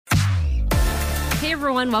Hey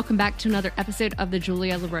everyone, welcome back to another episode of the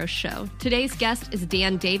Julia La Roche Show. Today's guest is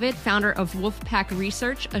Dan David, founder of Wolfpack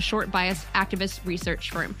Research, a short bias activist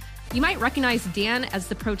research firm. You might recognize Dan as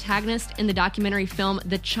the protagonist in the documentary film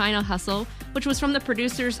The China Hustle, which was from the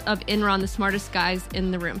producers of Enron, the smartest guys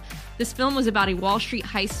in the room. This film was about a Wall Street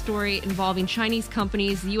heist story involving Chinese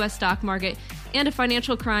companies, the U.S. stock market, and a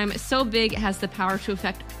financial crime so big it has the power to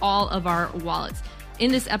affect all of our wallets.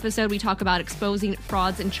 In this episode, we talk about exposing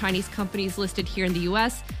frauds in Chinese companies listed here in the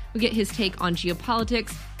U.S. We get his take on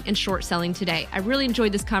geopolitics and short selling today. I really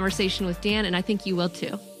enjoyed this conversation with Dan, and I think you will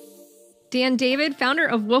too. Dan David, founder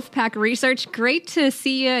of Wolfpack Research. Great to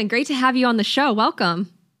see you and great to have you on the show.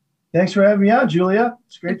 Welcome. Thanks for having me on, Julia.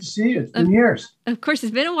 It's great to see you. It's been years. Of course,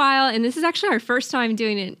 it's been a while, and this is actually our first time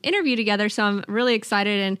doing an interview together, so I'm really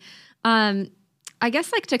excited. And I guess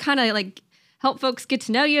to kind of help folks get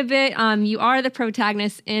to know you a bit. You are the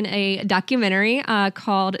protagonist in a documentary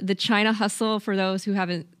called The China Hustle, for those who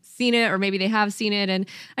haven't seen it, or maybe they have seen it. And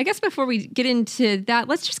I guess before we get into that,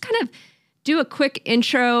 let's just kind of do a quick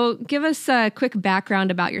intro. Give us a quick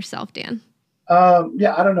background about yourself, Dan.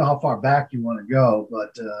 Yeah, I don't know how far back you want to go,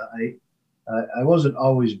 but I wasn't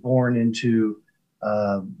always born into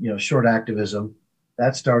short activism.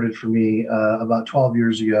 That started for me about 12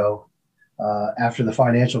 years ago after the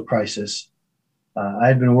financial crisis. I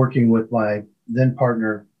had been working with my then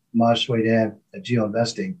partner, Maj Swaydan, at Geo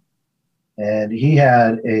Investing, and he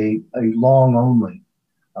had a long only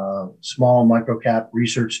small microcap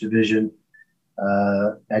research division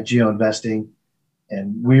at Geo Investing.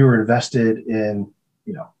 And we were invested in,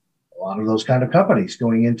 a lot of those kind of companies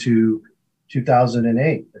going into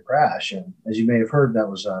 2008, the crash. And as you may have heard, that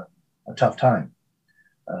was a tough time.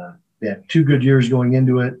 We had 2 good years going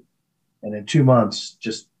into it, and in 2 months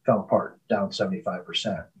just fell apart, down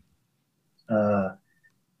 75%.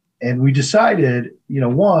 And we decided,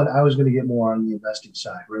 one, I was going to get more on the investing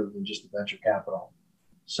side rather than just the venture capital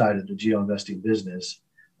side of the geo investing business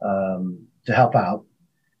to help out.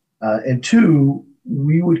 And 2,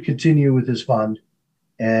 we would continue with this fund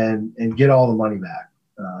and get all the money back.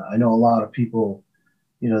 I know a lot of people,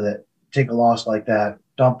 that take a loss like that,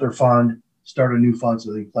 dump their fund, start a new fund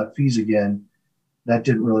so they can collect fees again. That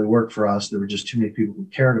didn't really work for us. There were just too many people who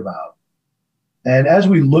cared about. And as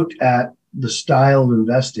we looked at the style of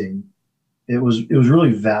investing, it was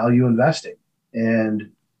really value investing.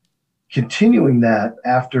 And continuing that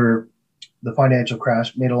after the financial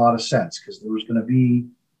crash made a lot of sense because there was going to be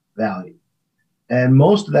value. And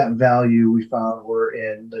most of that value we found were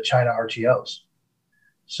in the China RTOs.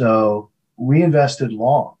 So we invested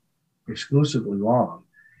long, exclusively long,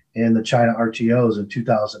 in the China RTOs in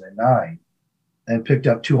 2009 and picked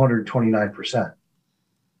up 229%.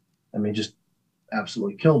 I mean, just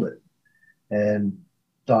absolutely killed it. And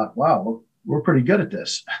thought, wow, we're pretty good at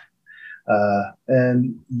this.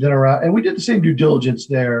 And we did the same due diligence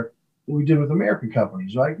there that we did with American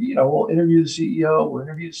companies. Like, we'll interview the CEO, we'll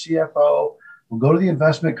interview the CFO, we'll go to the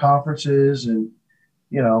investment conferences and,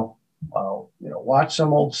 watch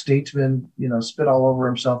some old statesman, spit all over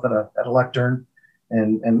himself at a lectern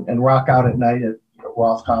and rock out at night at a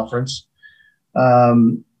Roth conference.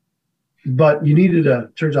 But you needed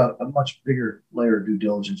turns out, a much bigger layer of due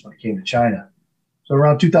diligence when it came to China. So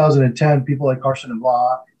around 2010, people like Carson and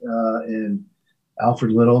Block and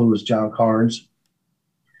Alfred Little, who was John Carnes,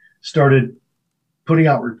 started putting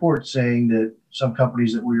out reports saying that some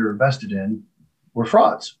companies that we were invested in were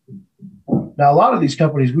frauds. Now, a lot of these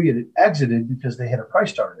companies we had exited because they had a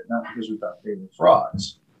price target, not because we thought they were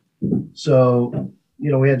frauds. So,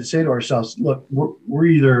 we had to say to ourselves, look, we're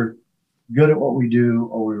either good at what we do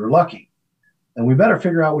or we were lucky. And we better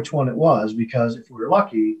figure out which one it was, because if we were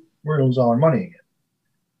lucky, we're going to lose all our money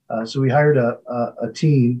again. So we hired a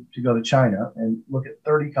team to go to China and look at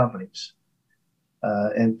 30 companies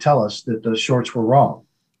and tell us that the shorts were wrong.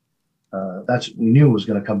 That's what we knew was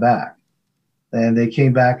going to come back. And they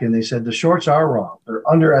came back and they said, the shorts are wrong. They're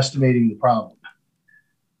underestimating the problem.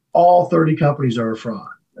 All 30 companies are a fraud.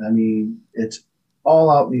 I mean, it's all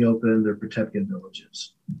out in the open. They're Potemkin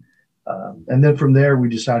villages. And then from there, we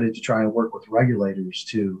decided to try and work with regulators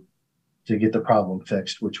to get the problem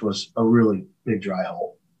fixed, which was a really big dry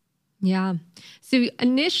hole. Yeah. So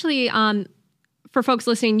initially, for folks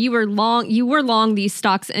listening, you were long these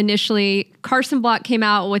stocks initially. Carson Block came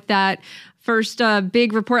out with that first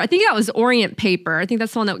big report. I think that was Orient Paper. I think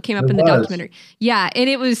that's the one that came up in the documentary. Yeah. And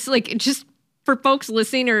it was just for folks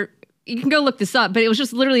listening, or you can go look this up, but it was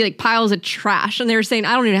just literally piles of trash. And they were saying,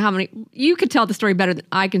 I don't even know how many, you could tell the story better than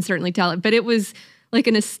I can certainly tell it, but it was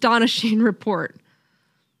an astonishing report.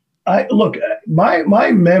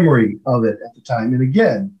 My memory of it at the time, and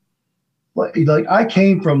again, like I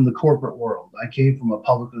came from the corporate world. I came from a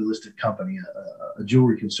publicly listed company, a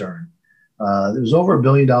jewelry concern. It was over $1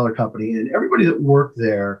 billion company, and everybody that worked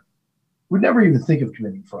there would never even think of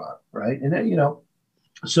committing fraud, right? And then,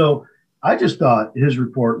 so I just thought his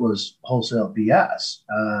report was wholesale BS.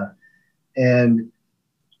 And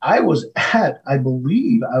I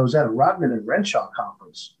believe I was at a Rodman and Renshaw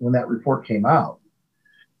conference when that report came out.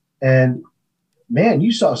 And man,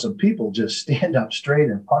 you saw some people just stand up straight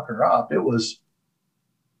and pucker up. It was,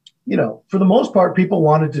 for the most part, people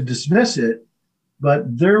wanted to dismiss it, but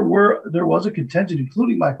there was a contingent,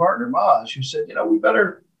 including my partner Maj, who said, we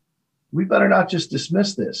better not just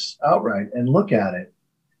dismiss this outright and look at it.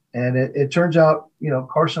 And it turns out,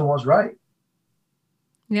 Carson was right.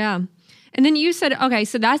 Yeah. And then you said, okay,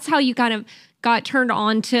 so that's how you kind of got turned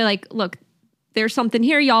on to like, look, there's something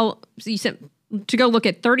here, y'all. So you said to go look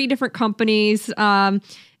at 30 different companies. And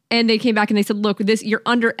they came back and they said, look, you're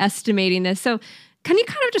underestimating this. So can you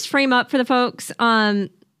kind of just frame up for the folks, the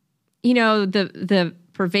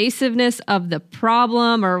pervasiveness of the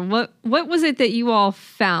problem, or what was it that you all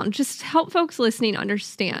found? Just help folks listening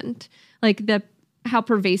understand like how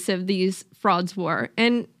pervasive these frauds were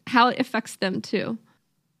and how it affects them too.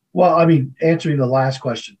 Well, I mean, answering the last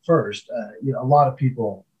question first, a lot of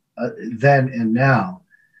people then and now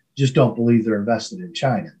just don't believe they're invested in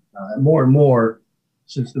China. More and more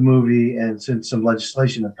since the movie and since some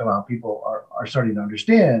legislation have come out, people are starting to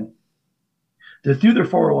understand that through their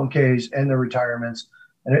 401ks and their retirements,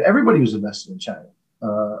 and everybody was invested in China.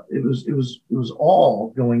 It was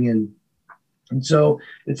all going in. And so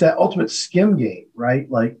it's that ultimate skim game,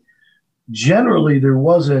 right? Like generally there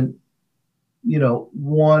wasn't,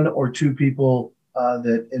 one or two people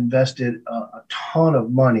that invested a ton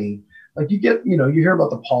of money. Like you hear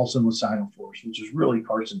about the Paulson with Sino-Forest, which is really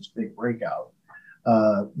Carson's big breakout,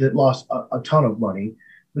 that lost a ton of money.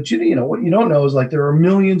 But what you don't know is like there are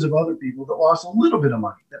millions of other people that lost a little bit of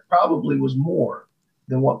money that probably was more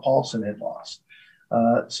than what Paulson had lost.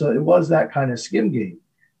 So it was that kind of skim game.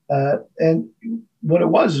 And what it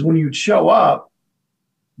was is when you'd show up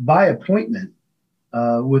by appointment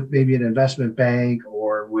with maybe an investment bank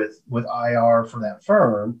or with IR for that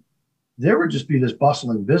firm, there would just be this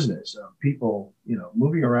bustling business of people,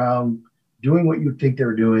 moving around, doing what you'd think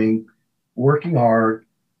they're doing, working hard.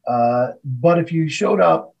 But if you showed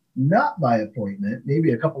up not by appointment,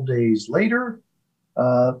 maybe a couple days later,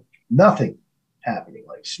 nothing happening,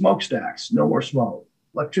 like smokestacks, no more smoke,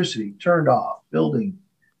 electricity turned off, building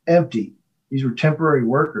empty. These were temporary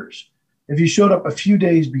workers. If you showed up a few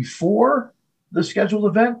days before the scheduled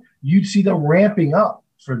event, you'd see them ramping up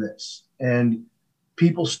for this. And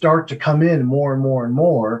people start to come in more and more and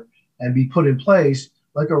more and be put in place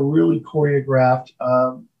like a really choreographed,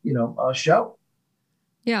 show.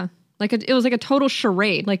 Yeah. It was like a total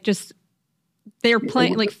charade. Like just they're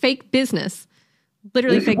playing like fake business,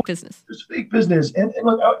 literally fake business. It's fake business. And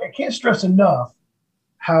look, I can't stress enough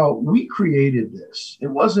how we created this. It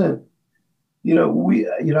wasn't,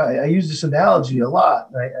 I use this analogy a lot.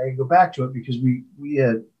 And I go back to it because we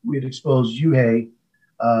had exposed Yuhei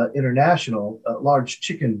International, a large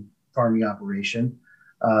chicken farming operation,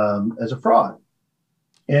 as a fraud.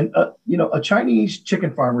 And, a Chinese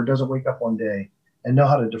chicken farmer doesn't wake up one day and know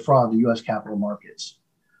how to defraud the U.S. capital markets.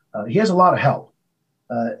 He has a lot of help.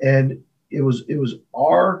 And it was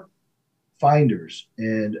our finders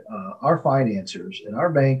and our financiers and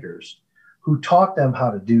our bankers who taught them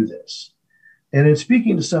how to do this. And in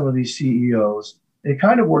speaking to some of these CEOs, it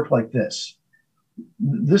kind of worked like this.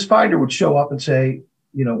 This finder would show up and say,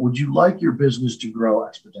 would you like your business to grow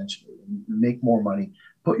exponentially and make more money,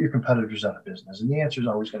 put your competitors out of business? And the answer is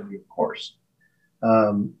always going to be, of course.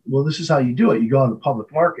 Well, this is how you do it. You go on the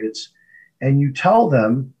public markets and you tell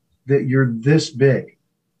them that you're this big.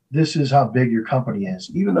 This is how big your company is,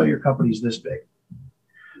 even though your company is this big.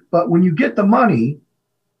 But when you get the money,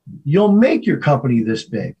 you'll make your company this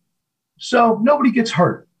big. So nobody gets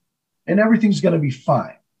hurt and everything's going to be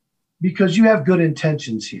fine because you have good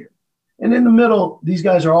intentions here. And in the middle, these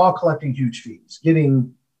guys are all collecting huge fees,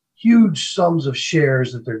 getting huge sums of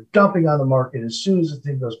shares that they're dumping on the market as soon as the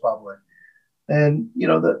thing goes public. And,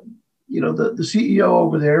 the CEO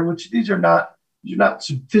over there, which these are not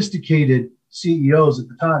sophisticated CEOs at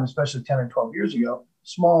the time, especially 10 or 12 years ago,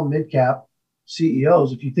 small mid-cap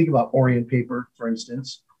CEOs, if you think about Orient Paper, for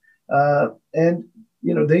instance, and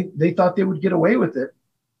they thought they would get away with it.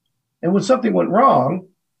 And when something went wrong,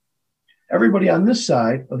 everybody on this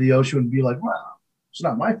side of the ocean would be like, well, it's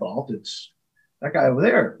not my fault. It's that guy over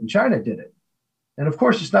there in China did it. And of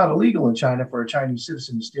course, it's not illegal in China for a Chinese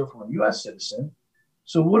citizen to steal from a U.S. citizen.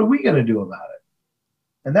 So what are we going to do about it?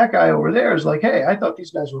 And that guy over there is like, hey, I thought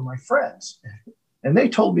these guys were my friends. And they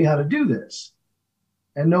told me how to do this.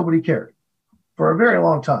 And nobody cared for a very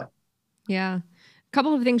long time. Yeah. A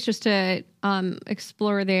couple of things just to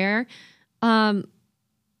explore there.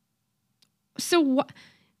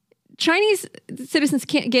 Chinese citizens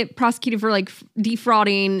can't get prosecuted for like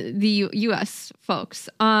defrauding the U.S. folks.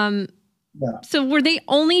 Yeah. So were they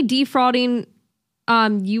only defrauding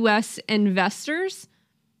U.S. investors?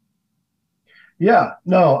 Yeah.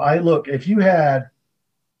 No, look, if you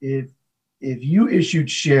issued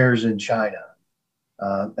shares in China,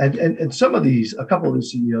 and some of these, a couple of the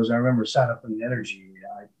CEOs, I remember Sino-Forest Energy,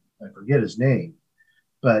 I forget his name,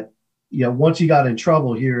 but once he got in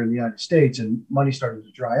trouble here in the United States and money started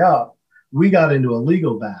to dry up, we got into a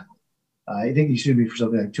legal battle. I think he sued me for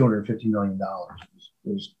something like $250 million.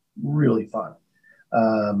 It was really fun.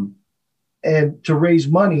 And to raise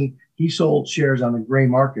money, he sold shares on the gray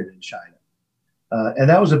market in China. And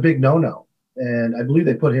that was a big no-no. And I believe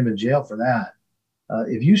they put him in jail for that.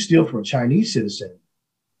 If you steal from a Chinese citizen,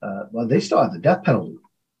 well, they still have the death penalty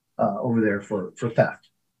over there for theft,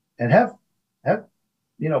 and have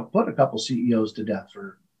put a couple CEOs to death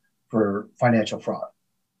for financial fraud.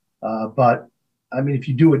 But I mean, if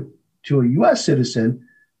you do it to a U.S. citizen,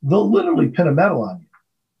 they'll literally pin a medal on you.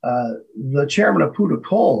 The chairman of Puda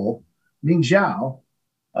Coal, Ming Zhao,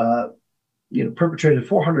 perpetrated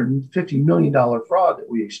 $450 million fraud that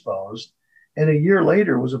we exposed, and a year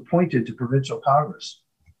later was appointed to provincial Congress.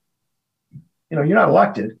 You're not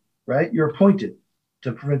elected, right? You're appointed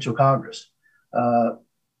to provincial Congress. And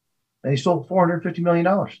he stole $450 million.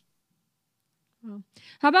 How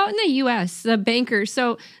about in the U.S., the bankers?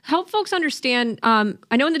 So help folks understand. I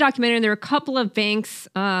know in the documentary there are a couple of banks.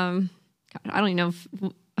 I don't even know.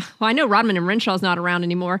 I know Rodman and Renshaw is not around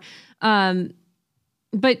anymore.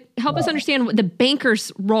 But help us understand what the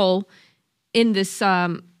bankers' role in this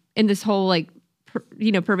whole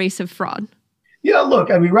pervasive fraud. Yeah, look,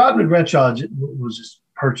 I mean, Rodman and Renshaw was just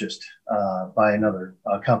purchased by another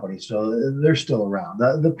company, so they're still around.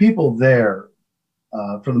 The people there,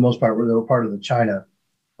 for the most part, they were part of the China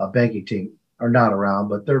banking team, are not around,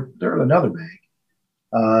 but they're at another bank.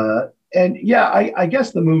 And yeah, I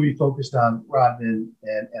guess the movie focused on Rodman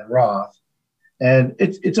and Roth, and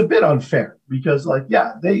it's a bit unfair because,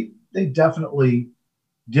 they definitely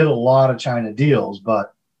did a lot of China deals,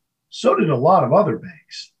 but so did a lot of other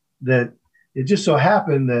banks. That it just so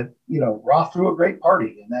happened that Roth threw a great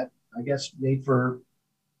party, and that, I guess, made for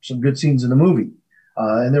some good scenes in the movie.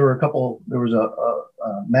 And there was a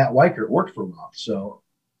Matt Weichert worked for Roth, so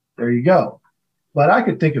there you go. But I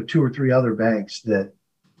could think of 2 or 3 other banks that,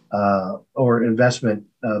 or investment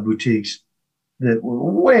boutiques that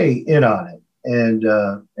were way in on it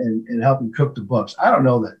and helping cook the books. I don't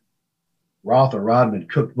know that Roth or Rodman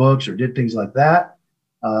cooked books or did things like that.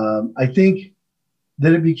 I think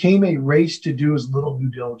that it became a race to do as little due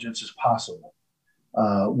diligence as possible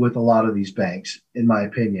with a lot of these banks, in my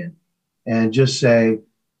opinion, and just say,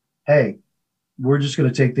 hey, we're just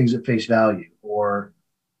going to take things at face value, or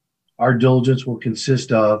our diligence will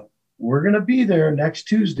consist of, we're going to be there next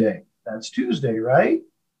Tuesday. That's Tuesday, right?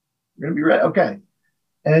 We're going to be ready. Okay.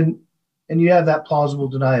 And you have that plausible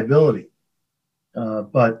deniability.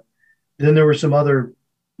 But then there were some other,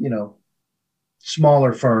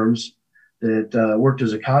 smaller firms that worked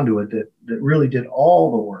as a conduit that really did all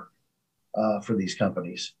the work for these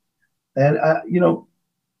companies. And,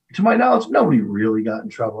 to my knowledge, nobody really got in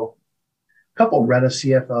trouble. A couple Retta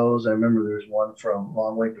CFOs. I remember there was one from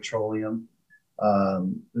Longway Petroleum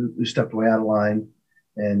who stepped away out of line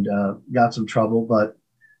and got some trouble, but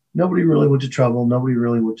nobody really went to trouble. Nobody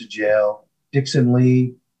really went to jail. Dixon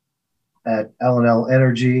Lee at L&L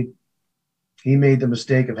Energy, he made the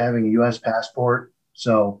mistake of having a U.S. passport.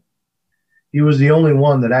 So he was the only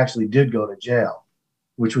one that actually did go to jail,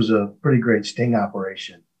 which was a pretty great sting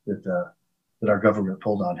operation that our government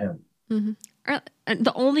pulled on him. Mm-hmm.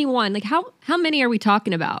 The only one. Like how many are we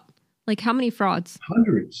talking about? Like how many frauds?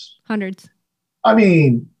 Hundreds. I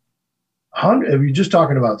mean, if you're just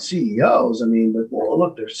talking about CEOs, I mean, but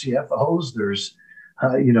look, there's CFOs, there's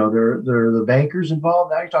there are the bankers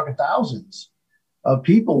involved. Now you're talking thousands of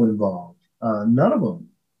people involved. None of them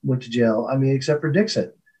went to jail. I mean, except for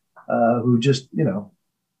Dixon, who just,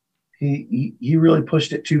 he really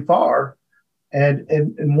pushed it too far. And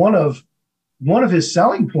one of his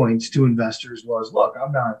selling points to investors was, look,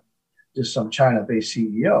 I'm not just some China-based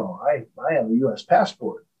CEO. I have a U.S.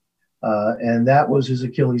 passport. And that was his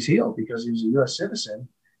Achilles heel because he was a U.S. citizen.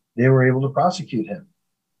 They were able to prosecute him.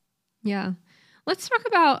 Yeah. Let's talk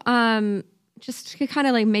about, just to kind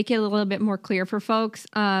of like make it a little bit more clear for folks,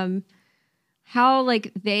 how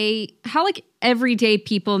everyday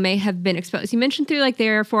people may have been exposed. You mentioned through like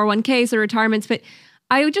their 401ks or retirements, but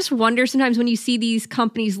I would just wonder sometimes when you see these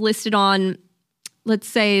companies listed on, let's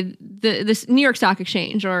say, this New York Stock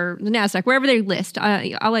Exchange or the NASDAQ, wherever they list,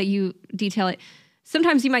 I'll let you detail it.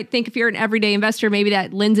 Sometimes you might think if you're an everyday investor, maybe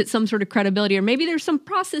that lends it some sort of credibility, or maybe there's some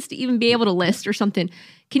process to even be able to list or something.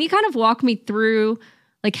 Can you kind of walk me through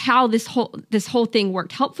like how this whole thing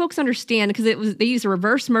worked? Help folks understand, because they used a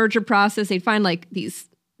reverse merger process. They'd find like these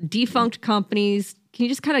defunct companies. Can you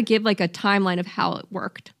just kind of give like a timeline of how it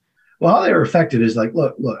worked? Well, how they were affected is like,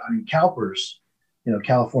 look, I mean, CalPERS,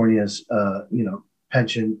 California's,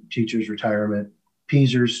 pension, teachers, retirement,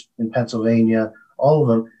 PEASers in Pennsylvania, all of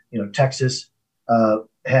them, Texas,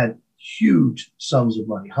 had huge sums of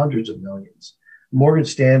money, hundreds of millions. Morgan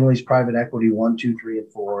Stanley's private equity 1, 2, 3,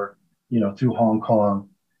 and 4, through Hong Kong,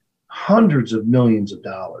 hundreds of millions of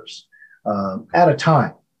dollars at a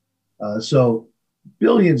time. So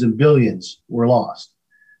billions and billions were lost.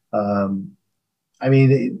 I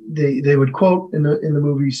mean, they would quote in the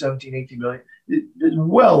movie 17, 18 million. It's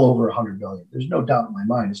well over 100 million. There's no doubt in my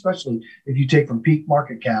mind, especially if you take from peak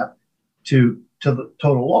market cap to the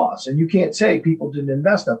total loss. And you can't say people didn't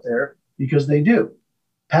invest up there, because they do.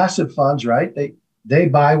 Passive funds, right? They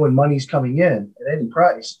buy when money's coming in at any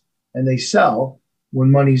price, and they sell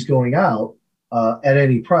when money's going out at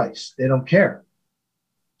any price. They don't care.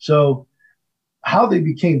 So how they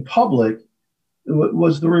became public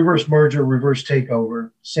was the reverse merger, reverse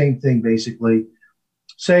takeover, same thing basically.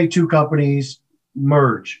 Say two companies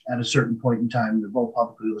merge at a certain point in time. They're both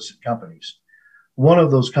publicly listed companies. One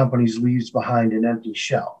of those companies leaves behind an empty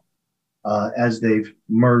shell as they've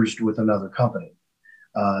merged with another company.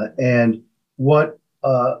 And what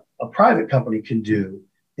a private company can do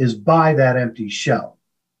is buy that empty shell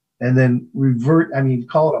and then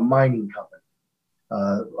call it a mining company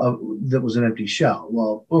that was an empty shell.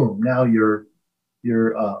 Well, boom, now you're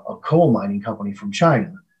a coal mining company from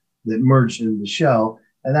China that merged into the shell,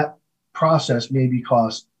 and that process maybe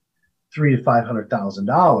cost $300,000 to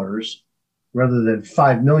 $500,000 rather than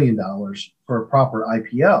 $5 million for a proper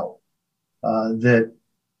IPO that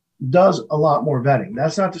does a lot more vetting.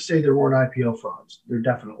 That's not to say there weren't IPO frauds. There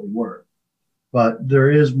definitely were, but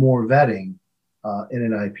there is more vetting in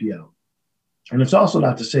an IPO. And it's also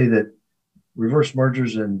not to say that reverse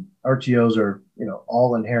mergers and RTOs are,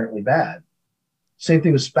 all inherently bad. Same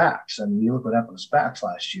thing with SPACs. I mean, you look what happened to SPACs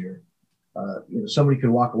last year. Somebody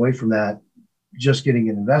could walk away from that just getting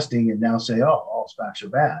in investing and now say, oh, all SPACs are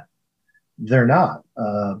bad. They're not.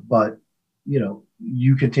 But,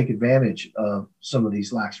 you can take advantage of some of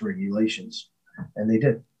these lax regulations, and they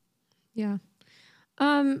did. Yeah.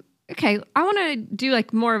 Okay. I want to do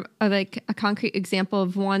like more of like a concrete example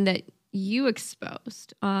of one that you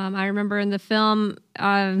exposed. I remember in the film,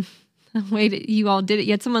 the way that you all did it,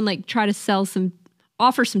 you had someone like try to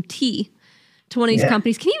offer some tea to one of these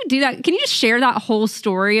companies. Can you do that? Can you just share that whole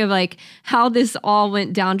story of like how this all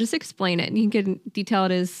went down? Just explain it, and you can detail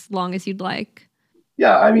it as long as you'd like.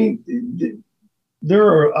 Yeah. I mean, there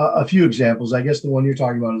are a few examples. I guess the one you're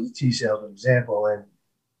talking about is the tea sales example. And,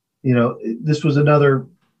 this was another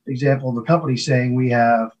example of the company saying we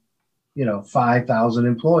have, 5,000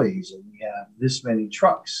 employees and we have this many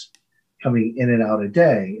trucks coming in and out a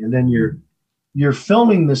day. And then you're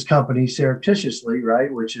filming this company surreptitiously,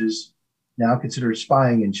 right? Which is now considered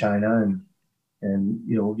spying in China and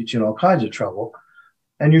will get you in all kinds of trouble.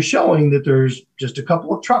 And you're showing that there's just a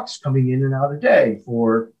couple of trucks coming in and out a day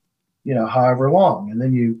for, however long. And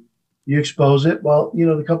then you expose it. Well,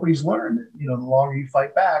 the companies learn, the longer you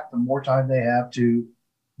fight back, the more time they have to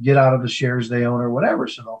get out of the shares they own or whatever.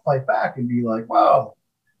 So they'll fight back and be like, wow,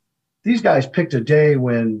 these guys picked a day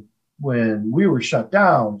when we were shut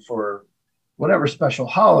down for whatever special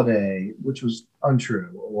holiday, which was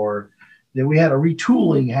untrue, or that we had a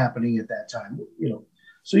retooling happening at that time,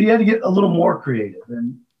 So you had to get a little more creative.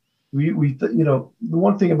 And the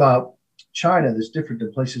one thing about China that's different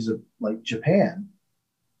than places like Japan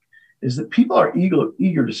is that people are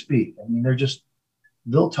eager to speak. I mean,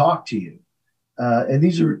 they'll talk to you. And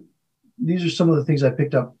these are some of the things I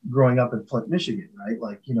picked up growing up in Flint, Michigan, right?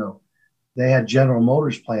 Like, they had General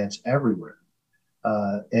Motors plants everywhere.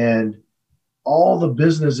 And all the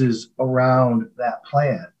businesses around that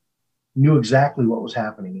plant knew exactly what was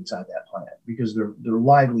happening inside that plant because their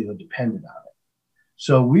livelihood depended on it.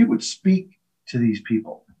 So we would speak to these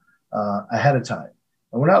people ahead of time.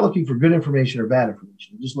 And we're not looking for good information or bad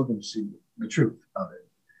information. We're just looking to see the truth of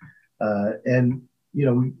it. And,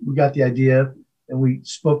 we got the idea and we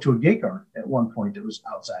spoke to a gate guard at one point that was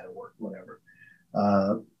outside of work, whatever,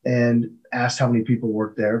 and asked how many people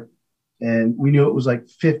worked there. And we knew it was like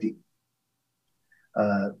 50.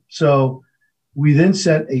 So we then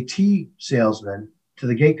sent a tea salesman to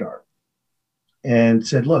the gate guard and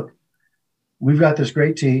said, look, we've got this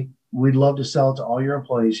great tea. We'd love to sell it to all your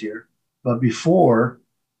employees here. But before,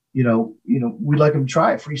 we'd like them to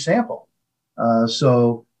try a free sample.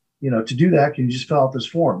 So to do that, can you just fill out this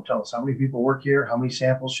form? Tell us how many people work here, how many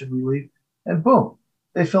samples should we leave? And boom,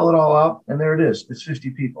 they fill it all out, and there it is. It's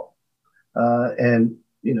 50 people. And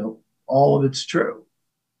all of it's true.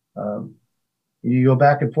 You go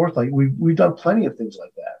back and forth. Like we've done plenty of things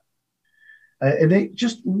like that. And they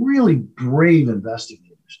just really brave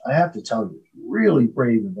investigators. I have to tell you, really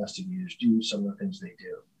brave investigators do some of the things they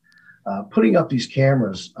do. Putting up these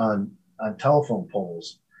cameras on telephone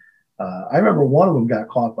poles. I remember one of them got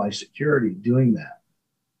caught by security doing that.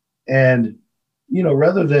 And,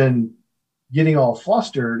 rather than getting all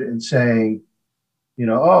flustered and saying,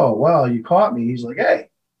 oh, well, you caught me. He's like, hey,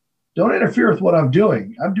 don't interfere with what I'm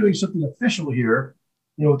doing. I'm doing something official here,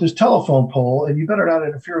 with this telephone pole, and you better not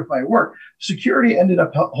interfere with my work. Security ended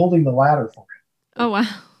up holding the ladder for him. Oh, wow.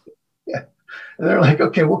 Yeah. And they're like,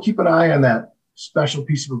 okay, we'll keep an eye on that special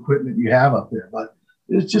piece of equipment you have up there. But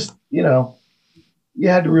it's just, you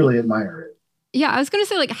had to really admire it. Yeah, I was going to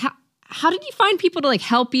say, like, how did you find people to, like,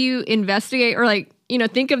 help you investigate or, like,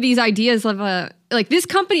 think of these ideas of this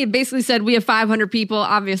company had basically said, we have 500 people.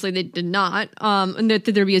 Obviously, they did not. And that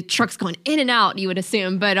there'd be trucks going in and out, you would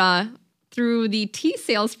assume. But through the tea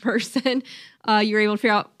salesperson, you were able to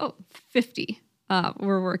figure out, 50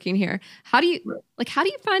 were working here. How do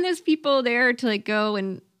you find those people there to, like, go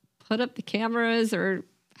and put up the cameras or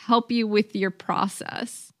help you with your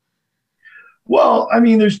process? Well, I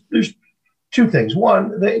mean, there's two things.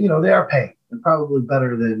 One, they are paying, and probably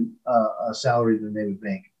better than a salary than they would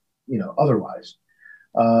make, otherwise.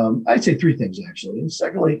 I'd say three things, actually. And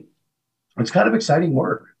secondly, it's kind of exciting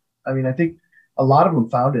work. I mean, I think a lot of them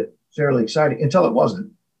found it fairly exciting until it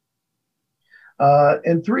wasn't.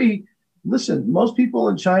 And three, listen, most people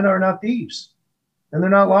in China are not thieves, and they're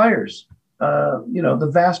not liars.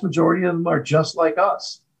 The vast majority of them are just like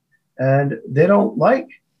us, and they don't like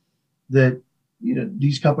that.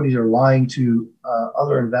 These companies are lying to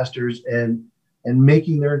other investors and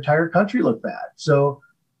making their entire country look bad. So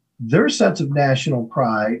their sense of national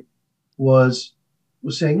pride was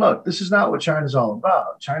saying, look, this is not what China's all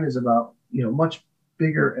about. China's about, much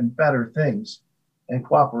bigger and better things and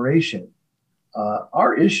cooperation.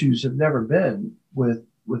 Our issues have never been with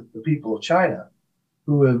the people of China,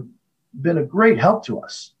 who have been a great help to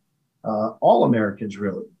us, all Americans,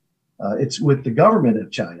 really. It's with the government of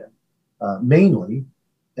China. Mainly,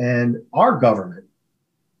 and our government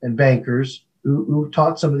and bankers who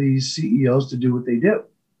taught some of these CEOs to do what they do.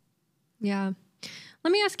 Yeah.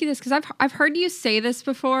 Let me ask you this, because I've heard you say this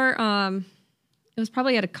before. It was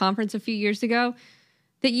probably at a conference a few years ago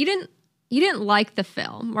that you didn't like the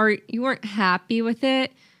film or you weren't happy with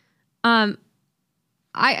it.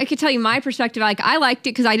 I could tell you my perspective. Like, I liked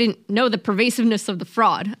it because I didn't know the pervasiveness of the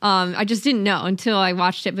fraud. I just didn't know until I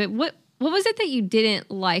watched it. But what was it that you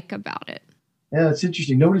didn't like about it? Yeah, it's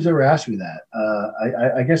interesting. Nobody's ever asked me that.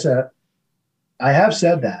 I guess I have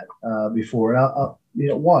said that before.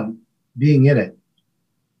 And one, being in it,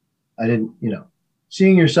 I didn't,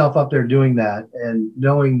 seeing yourself up there doing that and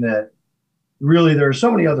knowing that really there are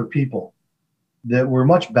so many other people that were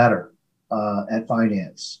much better at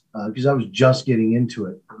finance because I was just getting into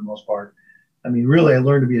it for the most part. I mean, really, I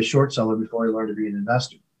learned to be a short seller before I learned to be an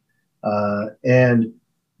investor. And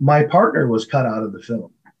my partner was cut out of the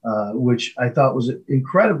film, which I thought was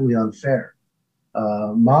incredibly unfair.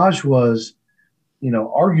 Maj was,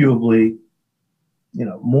 arguably,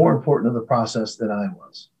 more important to the process than I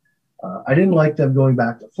was. I didn't like them going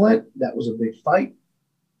back to Flint. That was a big fight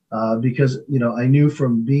because, I knew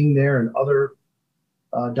from being there and other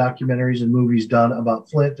documentaries and movies done about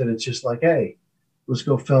Flint that it's just like, hey, let's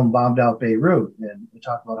go film bombed out Beirut and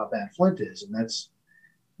talk about how bad Flint is. And that's,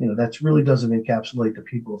 that really doesn't encapsulate the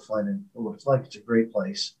people of Flint and what it's like. It's a great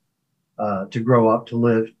place to grow up, to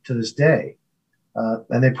live to this day.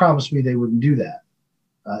 And they promised me they wouldn't do that.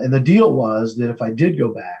 And the deal was that if I did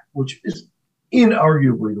go back, which is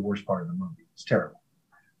inarguably the worst part of the movie, it's terrible.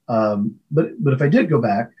 But if I did go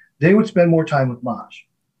back, they would spend more time with Maj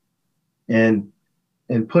and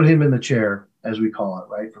put him in the chair, as we call it,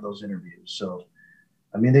 right, for those interviews. So,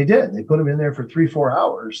 I mean, they did. They put him in there for 3-4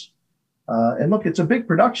 hours. And look, it's a big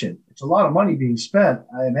production. It's a lot of money being spent,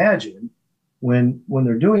 I imagine, when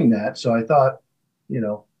they're doing that. So I thought,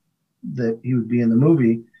 that he would be in the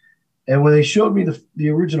movie. And when they showed me the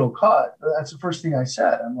original cut, that's the first thing I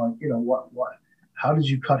said. I'm like, what? How did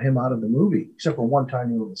you cut him out of the movie? Except for one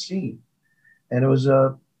tiny little scene. And it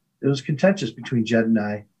was contentious between Jed and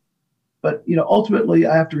I. But ultimately,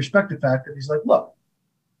 I have to respect the fact that he's like, look,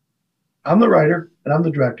 I'm the writer and I'm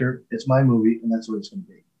the director. It's my movie, and that's what it's going to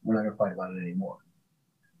be. We're not going to fight about it anymore.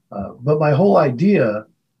 But my whole idea,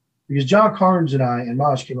 because John Carnes and I and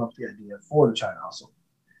Maj came up with the idea for the China Hustle,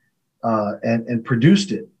 and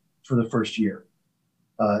produced it for the first year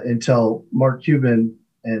until Mark Cuban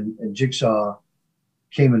and Jigsaw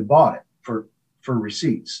came and bought it for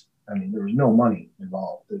receipts. I mean, there was no money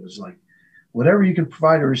involved. It was like, whatever you can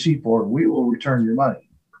provide a receipt for, we will return your money.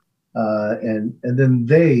 And then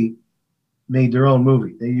they made their own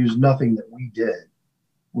movie. They used nothing that we did,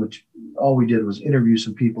 which all we did was interview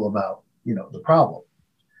some people about, the problem.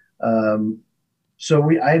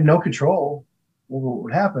 So I had no control over what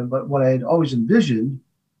would happen, but what I had always envisioned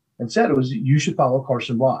and said was, you should follow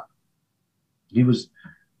Carson Block. He was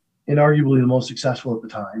inarguably the most successful at the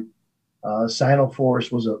time.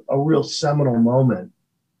 Sino-Forest was a real seminal moment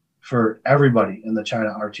for everybody in the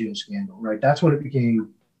China RTO scandal, right? That's when it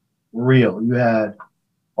became real. You had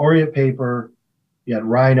Orient Paper, you had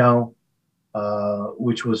Rhino,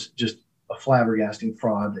 which was just a flabbergasting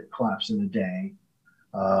fraud that collapsed in a day.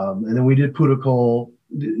 And then we did Putacol.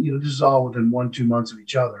 This is all within 1-2 months of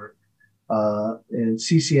each other. And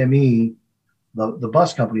CCME, the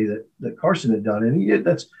bus company that Carson had done, and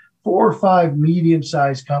that's 4 or 5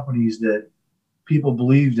 medium-sized companies that people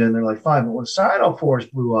believed in. They're like, fine. But when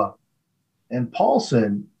Sino-Forest blew up and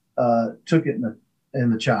Paulson took it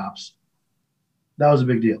in the chops, that was a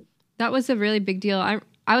big deal. That was a really big deal. I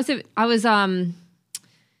was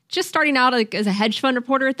just starting out as a hedge fund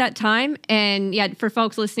reporter at that time. And yeah, for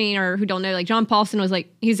folks listening or who don't know, like John Paulson was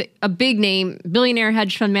he's a big name, billionaire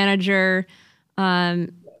hedge fund manager. I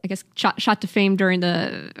guess shot to fame during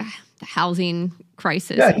the housing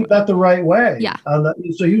crisis. Yeah, he got the right way. Yeah.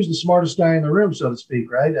 So he was the smartest guy in the room, so to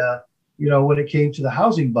speak, right? When it came to the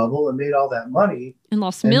housing bubble and made all that money. And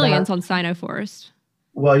lost millions on Sino-Forest.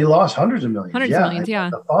 Well, you lost hundreds of millions. Hundreds of millions, yeah.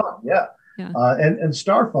 The fund, yeah. And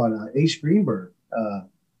Star Fund, Ace Greenberg,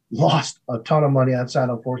 lost a ton of money on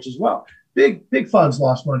Sino-Forest as well. Big funds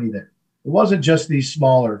lost money there. It wasn't just these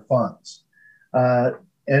smaller funds. And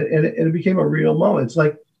it became a real moment. It's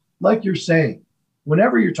like you're saying,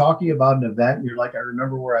 whenever you're talking about an event, you're like, I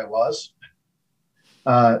remember where I was,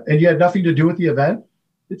 and you had nothing to do with the event,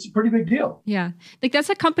 it's a pretty big deal. Yeah. That's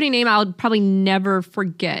a company name I'll probably never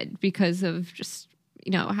forget because of just,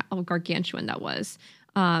 how gargantuan that was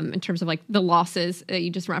in terms of the losses that you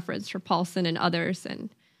just referenced for Paulson and others. And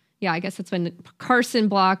yeah, I guess that's when Carson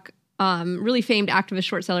Block, really famed activist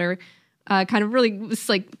short seller, kind of really was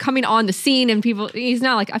coming on the scene, and he's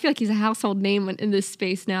now I feel like he's a household name in this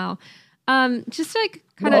space now. Just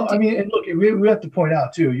kind of. I mean, and look, we have to point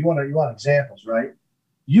out too. You want examples, right?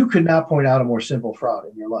 You could not point out a more simple fraud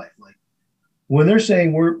in your life. When they're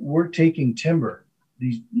saying we're taking timber,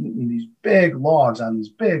 these big logs on these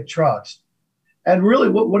big trucks, and really,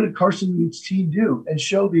 what did Carson and his team do? And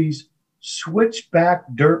show these switchback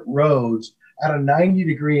dirt roads at a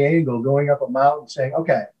 90-degree angle going up a mountain, saying,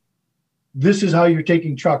 "Okay, this is how you're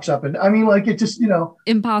taking trucks up." And I mean, it just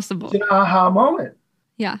impossible. It's an aha moment.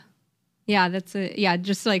 Yeah. Yeah, that's it. Yeah,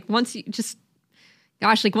 just once you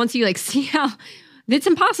once you see how it's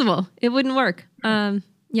impossible, it wouldn't work.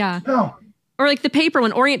 Yeah. No. Or the paper,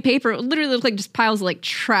 when Orient Paper, it literally looked like just piles of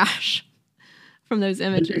trash from those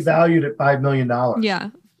images. It's valued at $5 million.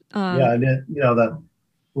 Yeah. And then,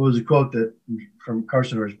 what was a quote from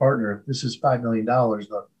Carson or his partner? If this is $5 million,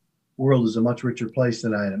 the world is a much richer place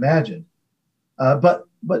than I had imagined. But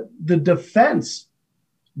the defense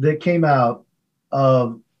that came out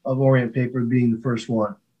of Orient Paper being the first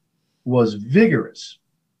one was vigorous.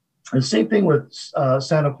 And same thing with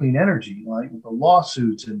Sino Clean Energy, with the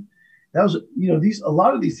lawsuits, and that was a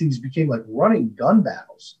lot of these things became running gun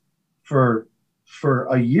battles for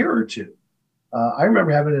a year or two. I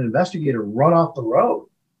remember having an investigator run off the road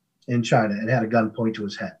in China and had a gun point to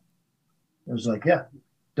his head. It was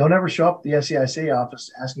don't ever show up at the SEIC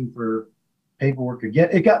office asking for paperwork again.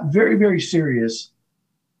 It got very, very serious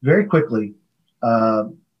very quickly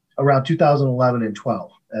around 2011 and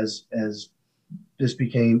 12 as this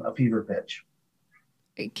became a fever pitch.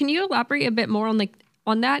 Can you elaborate a bit more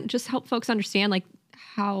on that? Just help folks understand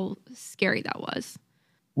how scary that was.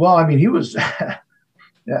 Well, I mean, he was.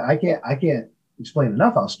 I can't explain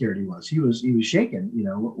enough how scared he was. He was shaking. We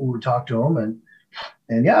would talk to him,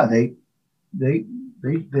 and yeah, they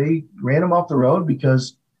ran him off the road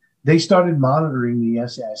because they started monitoring the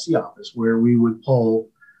SAIC office where we would pull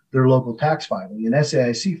their local tax filing. And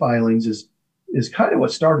SAIC filings is kind of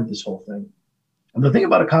what started this whole thing. And the thing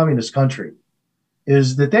about a communist country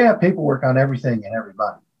is that they have paperwork on everything and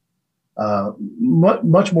everybody,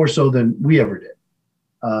 much more so than we ever did.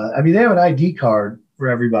 I mean, they have an ID card for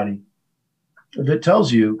everybody that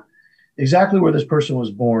tells you exactly where this person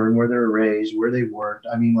was born, where they were raised, where they worked.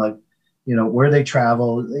 I mean, like, where they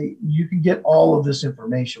travel. You can get all of this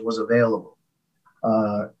information was available.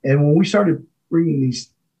 And when we started bringing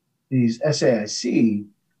these SAIC,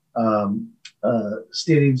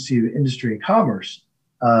 State Agency of Industry and Commerce,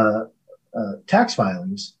 tax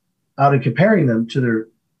filings out and comparing them to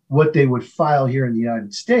what they would file here in the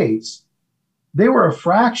United States, they were a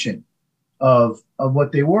fraction of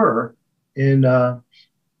what they were in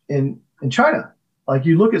China. Like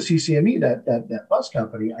you look at CCME, that bus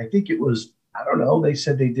company, I think it was, I don't know, they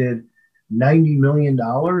said they did $90 million.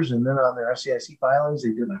 And then on their SAIC filings,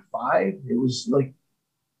 they did like 5. It was like,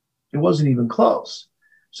 it wasn't even close.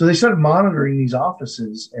 So they started monitoring these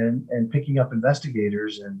offices and picking up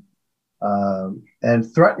investigators and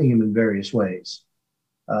threatening them in various ways,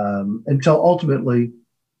 until ultimately,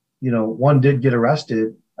 one did get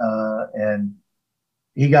arrested, and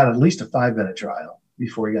he got at least a 5-minute trial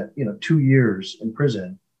before he got 2 years in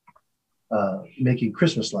prison, making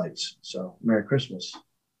Christmas lights. So Merry Christmas.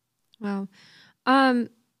 Wow.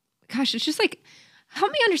 Gosh, it's just like,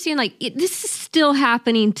 help me understand, like, this is still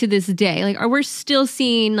happening to this day. Like, are we still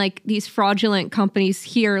seeing like these fraudulent companies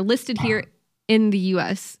here listed here in the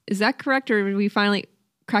US? Is that correct? Or are we finally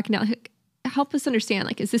cracking down? Help us understand,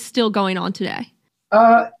 like, is this still going on today?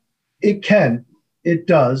 It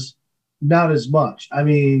does, not as much. I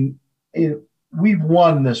mean, we've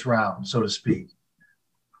won this round, so to speak,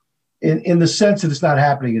 in the sense that it's not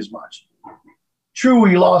happening as much. True,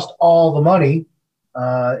 we lost all the money,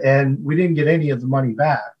 and we didn't get any of the money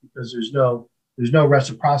back because there's no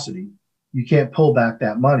reciprocity. You can't pull back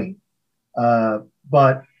that money.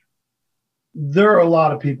 But there are a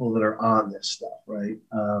lot of people that are on this stuff, right?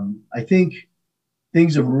 I think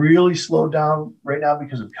things have really slowed down right now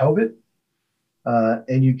because of COVID,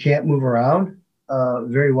 and you can't move around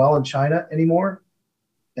very well in China anymore.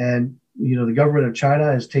 And the government of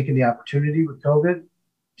China has taken the opportunity with COVID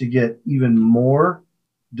to get even more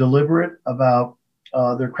deliberate about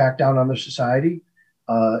their crackdown on their society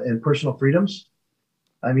and personal freedoms.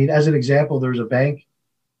 I mean, as an example, there's a bank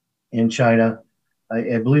in China,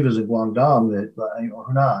 I believe it was in Guangdong, or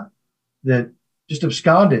Hunan, that just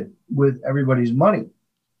absconded with everybody's money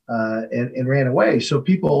and ran away. So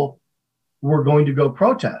people were going to go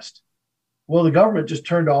protest. Well, the government just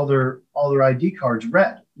turned all their ID cards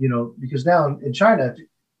red, because now in China,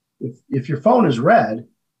 if your phone is red,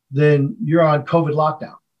 then you're on COVID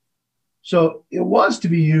lockdown. So it was to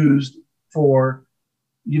be used for,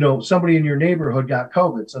 somebody in your neighborhood got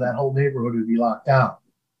COVID, so that whole neighborhood would be locked down.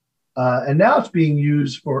 And now it's being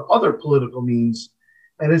used for other political means,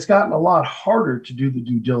 and it's gotten a lot harder to do the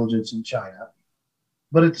due diligence in China.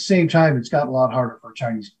 But at the same time, it's gotten a lot harder for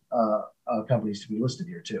Chinese companies to be listed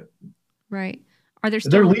here too. Right. Are there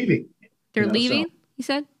still? They're leaving. They're leaving. So, you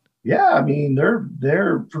said? Yeah, I mean they're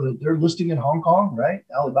listing in Hong Kong, right?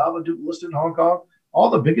 Alibaba listed in Hong Kong. All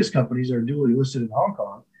the biggest companies are duly listed in Hong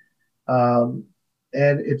Kong,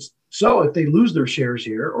 and it's so if they lose their shares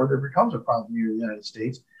here or there becomes a problem here in the United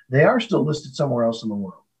States, they are still listed somewhere else in the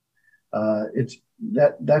world.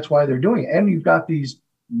 That's why they're doing it. And you've got these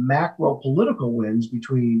macro political wins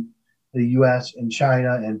between the U.S. and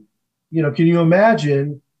China, and can you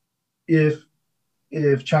imagine if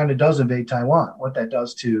China does invade Taiwan, what that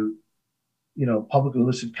does to publicly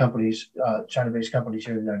listed companies, China-based companies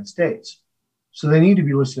here in the United States? So they need to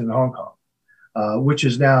be listed in Hong Kong, which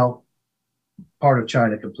is now part of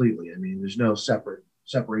China completely. I mean, there's no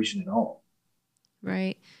separation at all.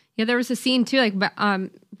 Right. Yeah, there was a scene too, like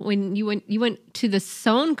when you went to the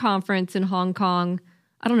Sohn Conference in Hong Kong.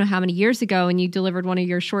 I don't know how many years ago, and you delivered one of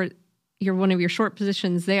your short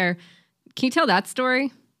positions there. Can you tell that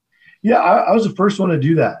story? Yeah, I was the first one to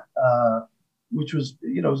do that, which was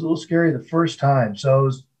it was a little scary the first time. So it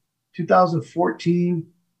was 2014.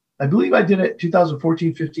 I believe I did it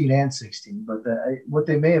 2014, 15, and 16. But what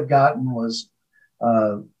they may have gotten was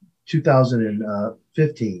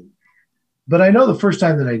 2015. But I know the first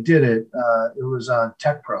time that I did it, it was on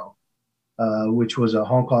TechPro, which was a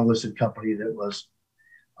Hong Kong listed company that was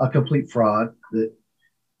a complete fraud that,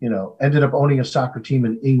 ended up owning a soccer team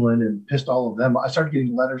in England and pissed all of them. I started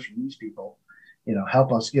getting letters from these people,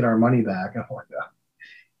 help us get our money back. I'm like,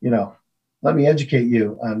 let me educate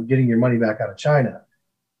you on getting your money back out of China.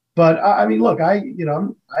 But I mean, look, I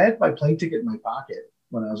had my plane ticket in my pocket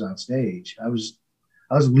when I was on stage. I was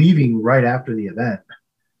leaving right after the event.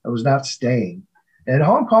 I was not staying. And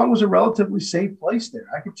Hong Kong was a relatively safe place there.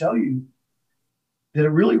 I could tell you that it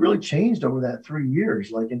really, really changed over that 3 years.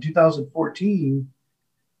 Like in 2014,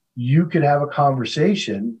 you could have a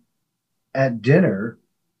conversation at dinner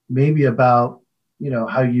maybe about,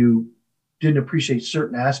 how you didn't appreciate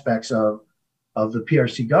certain aspects of the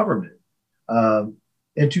PRC government.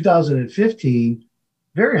 In 2015,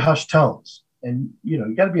 very hushed tones. And,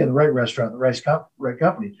 you got to be in the right restaurant, the right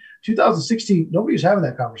company. 2016, nobody was having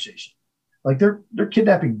that conversation. Like they're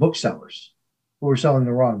kidnapping booksellers who are selling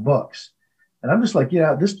the wrong books. And I'm just like,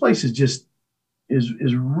 this place is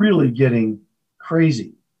really getting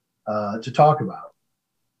crazy to talk about.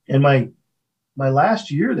 And my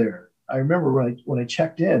last year there, I remember when I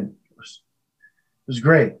checked in, it was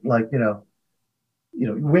great. Like, we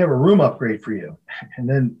have a room upgrade for you. And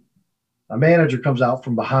then a manager comes out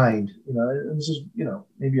from behind, and this is,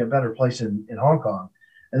 maybe a better place in Hong Kong.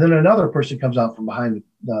 And then another person comes out from behind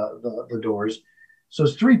the doors. So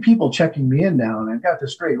it's three people checking me in now, and I've got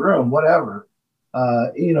this great room, whatever.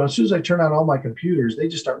 As soon as I turn on all my computers, they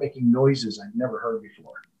just start making noises I've never heard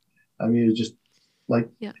before. I mean, it's just like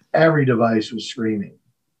every device was screaming.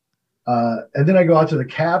 And then I go out to the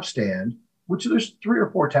cab stand, which there's 3 or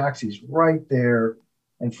 4 taxis right there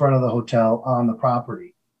in front of the hotel on the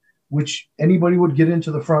property, which anybody would get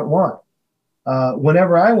into the front one.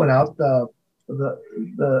 Whenever I went out, the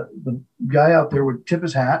guy out there would tip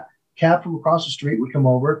his hat, cab from across the street would come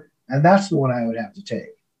over, and that's the one I would have to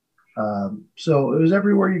take. So it was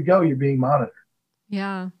everywhere you go, you're being monitored.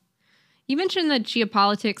 Yeah. You mentioned the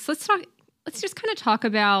geopolitics. Let's just kind of talk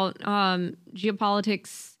about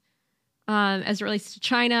geopolitics as it relates to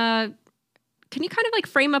China. Can you kind of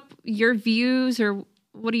frame up your views, or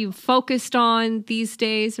what are you focused on these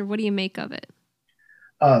days, or what do you make of it?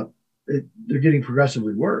 They're getting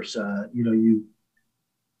progressively worse.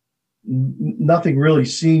 Nothing really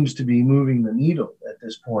seems to be moving the needle at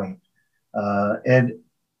this point. And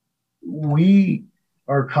we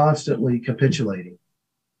are constantly capitulating.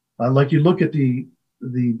 Like you look at the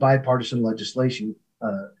bipartisan legislation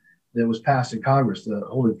that was passed in Congress, the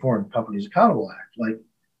Holding Foreign Companies Accountable Act, like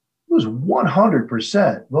it was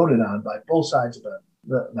 100% voted on by both sides of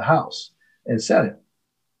the House and Senate.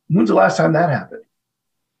 When's the last time that happened?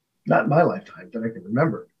 Not in my lifetime that I can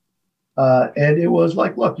remember. And it was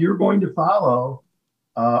like, look, you're going to follow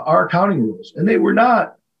our accounting rules. And they were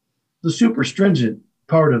not the super stringent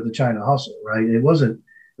part of the China hustle, right? It wasn't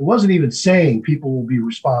even saying people will be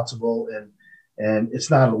responsible and it's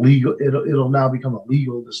not illegal. It'll now become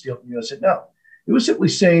illegal to steal from the U.S. No, it was simply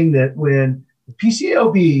saying that when the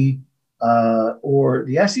PCAOB or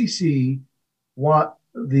the SEC want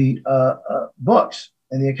the books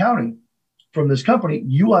and the accounting from this company,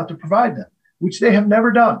 you have to provide them, which they have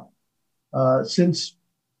never done since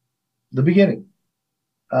the beginning.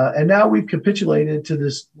 And now we've capitulated to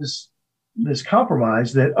this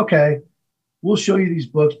compromise that, okay, we'll show you these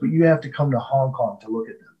books, but you have to come to Hong Kong to look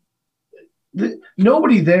at them.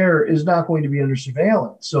 Nobody there is not going to be under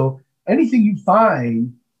surveillance. So anything you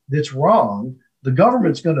find that's wrong, the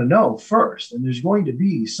government's going to know first, and there's going to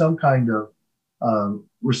be some kind of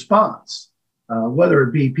response, whether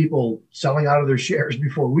it be people selling out of their shares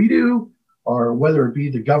before we do, or whether it be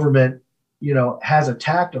the government, has a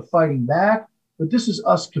tact of fighting back. But this is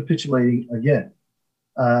us capitulating again.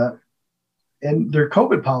 And their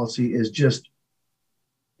COVID policy is just,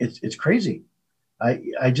 it's crazy.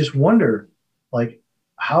 I just wonder,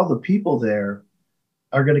 how the people there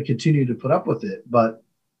are going to continue to put up with it. But,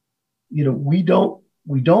 we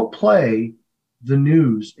don't play the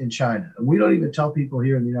news in China. And we don't even tell people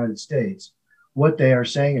here in the United States what they are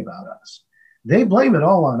saying about us. They blame it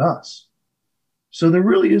all on us. So there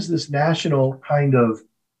really is this national kind of,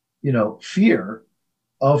 fear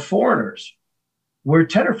of foreigners, where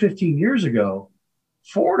 10 or 15 years ago,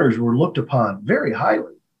 foreigners were looked upon very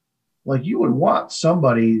highly. Like you would want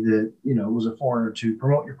somebody that, was a foreigner to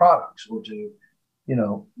promote your products or to,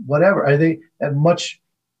 whatever. They had much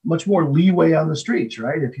more leeway on the streets,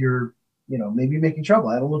 right? If you're, maybe making trouble,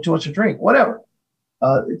 I had a little too much to drink, whatever.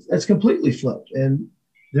 It's completely flipped. And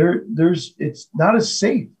it's not as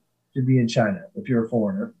safe to be in China if you're a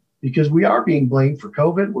foreigner, because we are being blamed for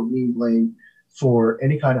COVID. We're being blamed for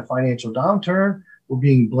any kind of financial downturn. We're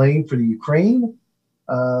being blamed for the Ukraine.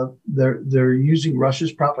 They're using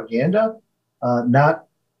Russia's propaganda. They're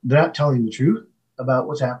not telling the truth about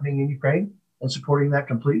what's happening in Ukraine and supporting that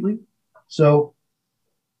completely. So,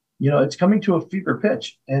 it's coming to a fever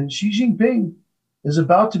pitch, and Xi Jinping is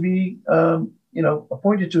about to be,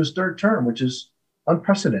 appointed to his 3rd term, which is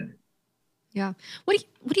unprecedented. Yeah. What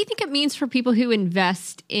do you think it means for people who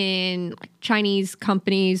invest in Chinese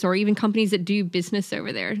companies or even companies that do business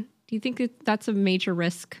over there? Do you think that that's a major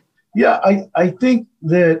risk? Yeah, I think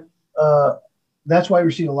that that's why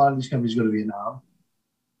we're seeing a lot of these companies go to Vietnam.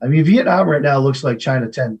 I mean, Vietnam right now looks like China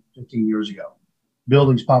 10, 15 years ago.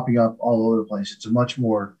 Buildings popping up all over the place. It's a much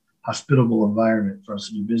more hospitable environment for us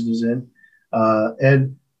to do business in.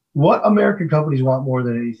 And what American companies want more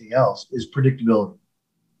than anything else is predictability,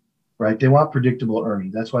 right? They want predictable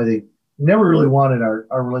earnings. That's why they never really wanted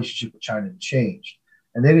our relationship with China to change.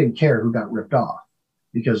 And they didn't care who got ripped off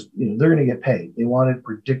because they're going to get paid. They wanted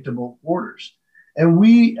predictable orders. And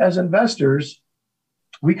we as investors,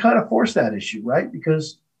 we kind of force that issue, right?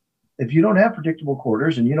 Because if you don't have predictable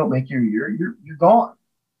quarters and you don't make your year, you're gone.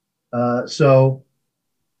 So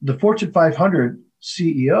the Fortune 500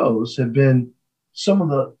 CEOs have been some of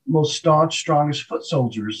the most staunch, strongest foot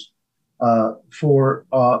soldiers for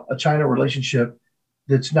a China relationship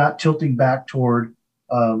that's not tilting back toward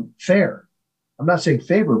fair. I'm not saying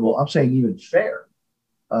favorable. I'm saying even fair.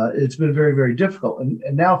 It's been very, very difficult.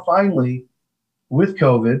 And now finally, with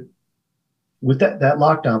COVID, with that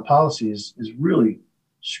lockdown policy is really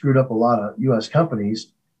screwed up a lot of U.S.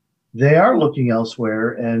 companies. They are looking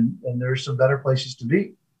elsewhere, and there's some better places to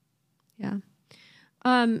be. Yeah.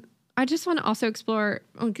 I just want to also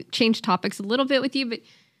change topics a little bit with you, but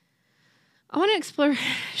I want to explore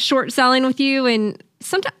short selling with you. And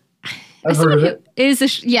sometimes, I've heard of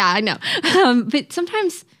it. Yeah, I know. But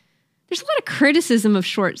sometimes there's a lot of criticism of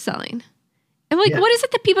short selling. And what is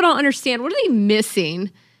it that people don't understand? What are they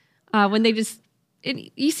missing when they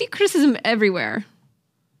you see criticism everywhere?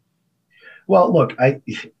 Well, look,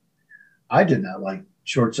 I did not like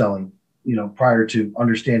short selling, prior to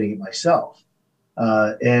understanding it myself.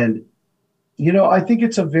 And I think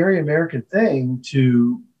it's a very American thing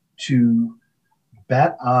to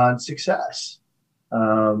bet on success.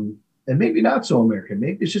 And maybe not so American.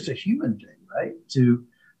 Maybe it's just a human thing, right? To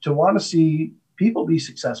want to see people be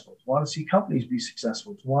successful, to want to see companies be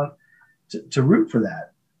successful, to want to root for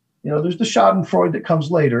that. There's the schadenfreude that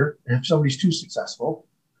comes later if somebody's too successful,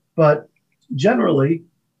 but generally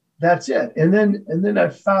that's it. And then I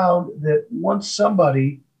found that once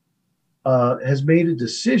somebody has made a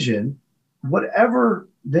decision, whatever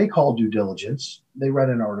they call due diligence, they read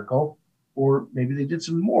an article, or maybe they did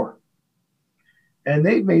some more, and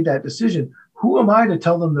they've made that decision. Who am I to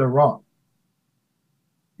tell them they're wrong?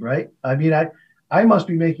 Right? I mean, I must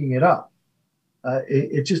be making it up.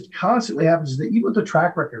 It just constantly happens that even with the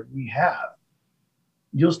track record we have,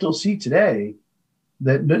 you'll still see today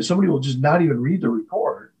that somebody will just not even read the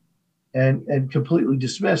report and completely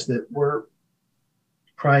dismiss that we're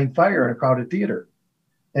crying fire in a crowded theater.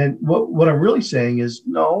 And what I'm really saying is,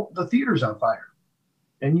 no, the theater's on fire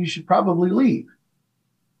and you should probably leave.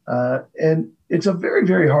 And it's a very,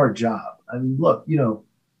 very hard job. I mean, look,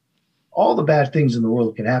 all the bad things in the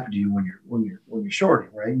world can happen to you when you're shorting,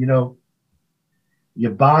 right? You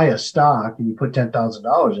buy a stock and you put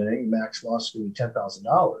 $10,000 in it, your max loss is going to be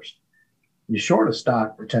 $10,000. You short a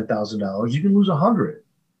stock for $10,000, you can lose 100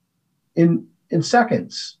 in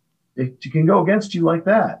seconds. It can go against you like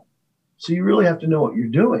that. So you really have to know what you're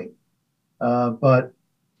doing. But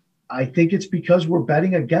I think it's because we're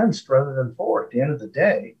betting against rather than for at the end of the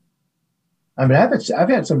day. I mean, I've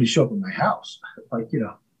had somebody show up at my house,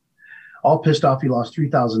 all pissed off he lost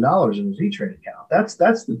 $3,000 in his E-Trade account. That's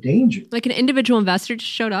the danger. Like an individual investor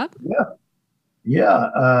just showed up?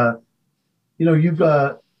 Yeah.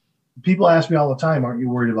 People ask me all the time, aren't you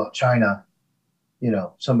worried about China,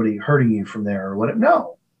 somebody hurting you from there or whatever?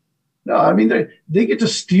 No, I mean, they get to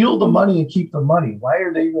steal the money and keep the money. Why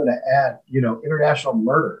are they going to add, international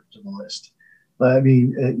murder to the list? I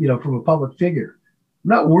mean, from a public figure. I'm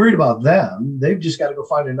not worried about them. They've just got to go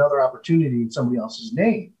find another opportunity in somebody else's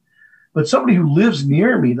name. But somebody who lives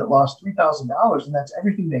near me that lost $3,000 and that's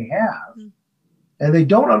everything they have, and they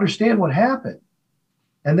don't understand what happened,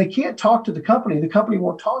 and they can't talk to the company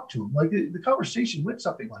won't talk to them. Like the conversation went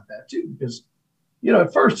something like that too, because,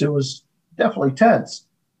 at first it was definitely tense,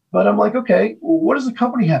 but I'm like, okay, well, what does the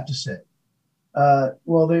company have to say?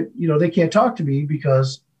 Well, they can't talk to me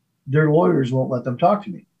because their lawyers won't let them talk to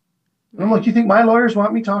me. And I'm like, you think my lawyers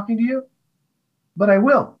want me talking to you? But I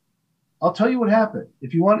will. I'll tell you what happened.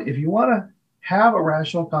 If you want to have a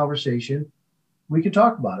rational conversation, we can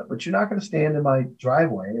talk about it. But you're not going to stand in my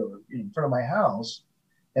driveway or in front of my house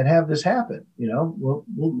and have this happen.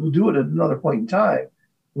 We'll do it at another point in time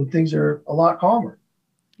when things are a lot calmer.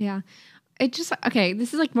 Yeah. This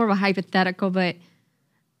is like more of a hypothetical, but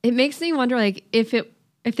it makes me wonder, like, if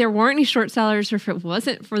there weren't any short sellers, or if it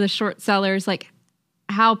wasn't for the short sellers, like,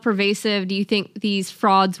 how pervasive do you think these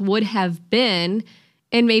frauds would have been?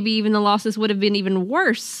 And maybe even the losses would have been even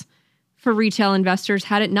worse for retail investors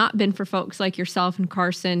had it not been for folks like yourself and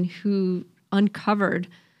Carson who uncovered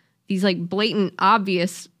these like blatant,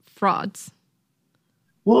 obvious frauds.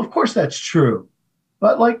 Well, of course that's true,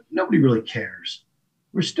 but like nobody really cares.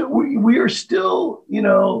 We are still,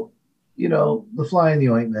 the fly in the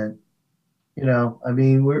ointment. I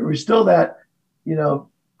mean, we're still that,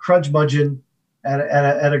 crudge-mudgeon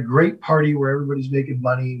at a great party where everybody's making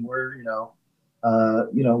money. We're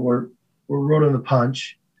rolling the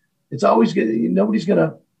punch. It's always good. Nobody's going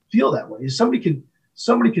to feel that way. Somebody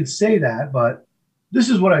can say that, but this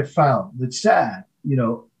is what I found that's sad,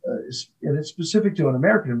 and it's specific to an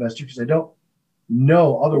American investor because I don't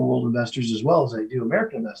know other world investors as well as I do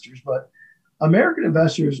American investors, but American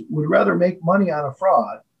investors would rather make money on a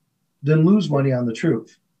fraud than lose money on the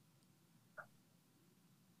truth.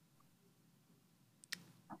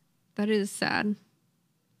 That is sad.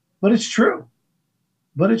 But it's true.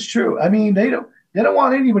 I mean, they don't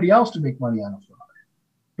want anybody else to make money on a fraud.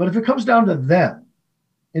 But if it comes down to them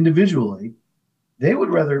individually, they would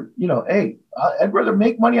rather, hey, I'd rather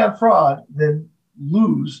make money on fraud than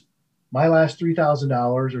lose my last $3,000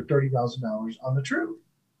 or $30,000 on the truth.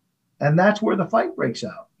 And that's where the fight breaks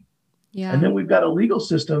out. Yeah. And then we've got a legal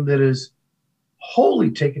system that is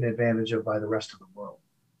wholly taken advantage of by the rest of the world.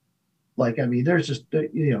 Like, I mean, there's just,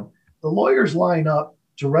 the lawyers line up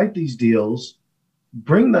to write these deals,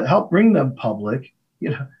 help bring them public,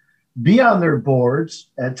 be on their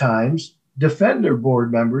boards at times, defend their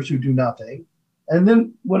board members who do nothing. And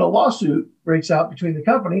then when a lawsuit breaks out between the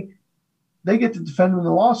company, they get to defend them in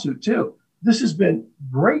the lawsuit too. This has been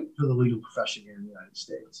great for the legal profession here in the United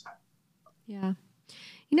States. Yeah.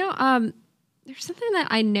 There's something that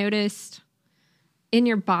I noticed in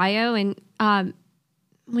your bio, and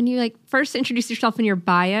when you first introduce yourself in your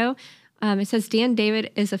bio, it says Dan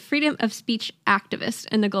David is a freedom of speech activist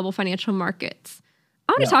in the global financial markets.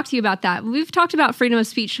 I want to talk to you about that. We've talked about freedom of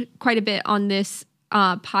speech quite a bit on this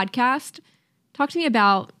podcast. Talk to me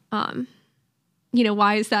about,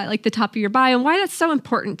 why is that the top of your bio and why that's so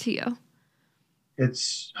important to you?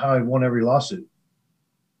 It's how I've won every lawsuit.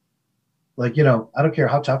 I don't care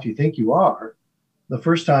how tough you think you are. The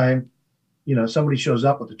first time, somebody shows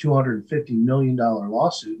up with a $250 million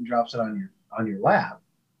lawsuit and drops it on your lap,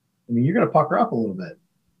 I mean, you're going to pucker up a little bit.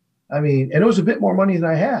 I mean, and it was a bit more money than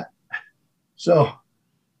I had. So,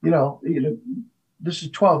 this is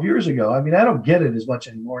 12 years ago. I mean, I don't get it as much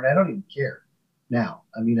anymore, and I don't even care now.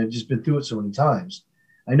 I mean, I've just been through it so many times.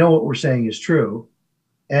 I know what we're saying is true.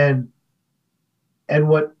 And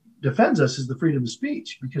what defends us is the freedom of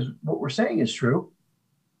speech, because what we're saying is true.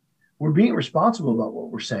 We're being responsible about what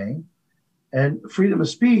we're saying. And freedom of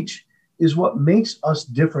speech is what makes us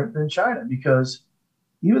different than China, because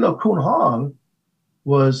even though Kun Hong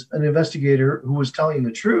was an investigator who was telling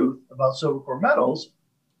the truth about silver core metals,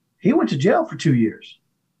 he went to jail for 2 years.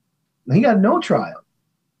 And he got no trial.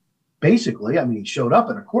 Basically, I mean, he showed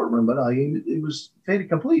up in a courtroom, but it was fait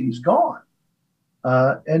accompli. He's gone.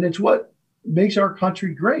 And it's what makes our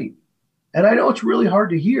country great. And I know it's really hard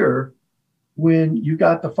to hear when you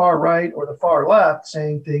got the far right or the far left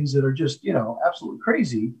saying things that are just, absolutely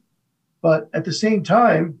crazy. But at the same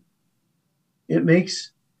time, it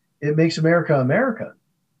makes America America.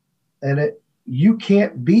 And you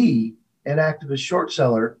can't be an activist short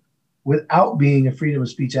seller without being a freedom of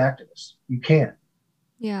speech activist. You can't.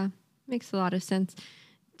 Yeah, makes a lot of sense.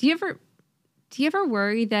 Do you ever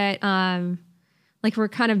worry that we're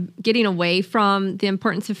kind of getting away from the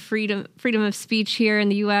importance of freedom of speech here in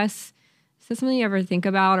the U.S.? Is that something you ever think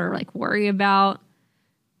about or worry about?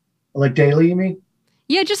 Like daily, you mean?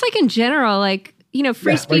 Yeah, just in general,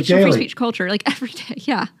 free speech and free speech culture, every day.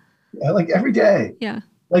 Yeah. Like every day. Yeah.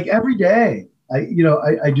 Like every day.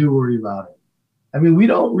 I do worry about it. I mean, we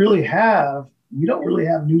don't really have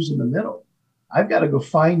news in the middle. I've got to go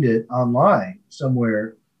find it online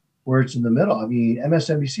somewhere where it's in the middle. I mean,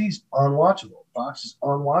 MSNBC's unwatchable. Fox is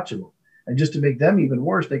unwatchable. And just to make them even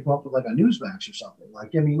worse, they come up with a Newsmax or something.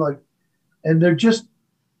 And they're just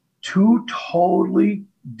two totally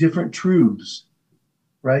different truths,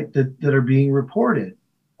 right? That are being reported.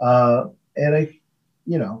 And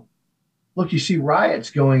look, you see riots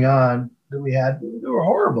going on that we had. They were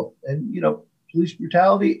horrible. And, police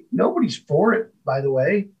brutality, nobody's for it, by the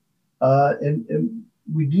way. And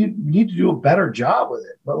we need to do a better job with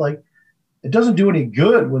it. But it doesn't do any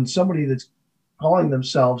good when somebody that's calling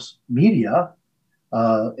themselves media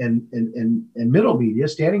and middle media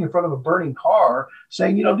standing in front of a burning car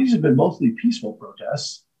saying, these have been mostly peaceful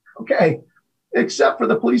protests. Okay, except for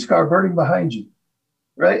the police car burning behind you,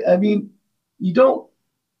 right? I mean,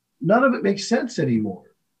 none of it makes sense anymore.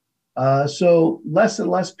 So less and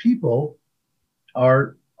less people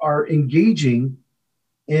are engaging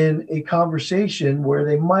in a conversation where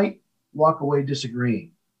they might walk away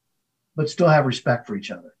disagreeing, but still have respect for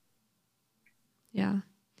each other. Yeah.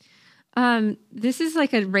 This is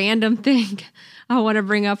like a random thing I want to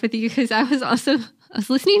bring up with you because I was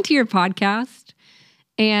listening to your podcast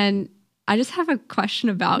and I just have a question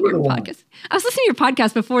about your podcast. I was listening to your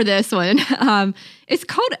podcast before this one. It's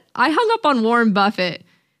called I Hung Up on Warren Buffett.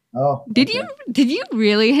 Oh, okay. Did you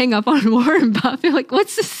really hang up on Warren Buffett? Like,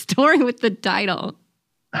 what's the story with the title?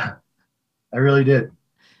 I really did.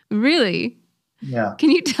 Really? Yeah.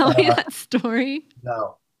 Can you tell me that story?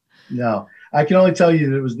 No. I can only tell you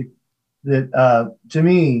that it was to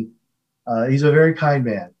me, he's a very kind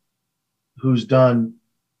man who's done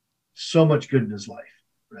so much good in his life,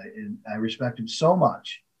 right? And I respect him so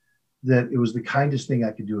much that it was the kindest thing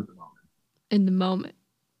I could do at the moment. In the moment.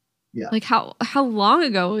 Yeah. Like how long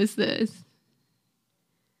ago was this?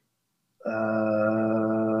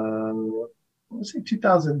 Let's say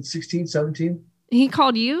 2016, 17. He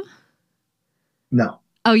called you? No.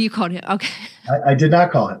 Oh, you called him. Okay. I did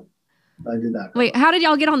not call him. I did not. Wait, how did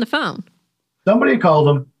y'all get on the phone? Somebody called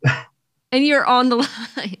him. And you're on the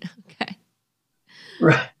line. Okay.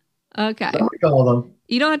 Right. Okay. Somebody called him.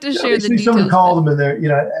 You don't have to share the details. Someone called him, and there,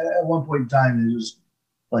 at one point in time, it was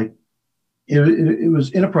like it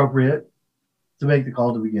was inappropriate to make the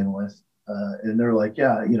call to begin with, and they're like,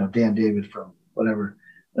 "Yeah, Dan David from whatever."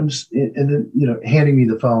 I'm just, and then handing me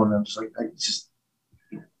the phone, and I'm just like,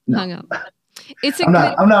 no. Hung up.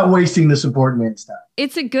 I'm not wasting this important man's time.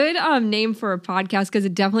 It's a good name for a podcast because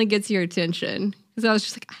it definitely gets your attention. Because I was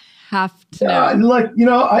just like, I have to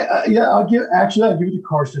know. I'll give it to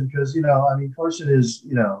Carson because Carson is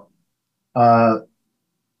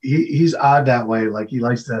he's odd that way. Like he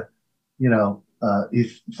likes to he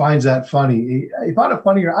finds that funny. He found it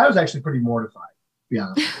funnier. I was actually pretty mortified, to be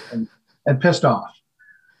honest, and pissed off.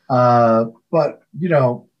 But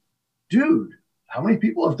dude, how many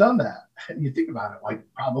people have done that? And you think about it, like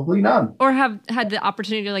probably none. Or have had the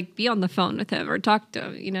opportunity to like be on the phone with him or talk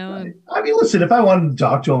to him, Right. I mean, listen, if I wanted to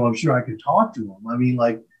talk to him, I'm sure I could talk to him. I mean,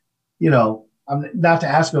 I'm not to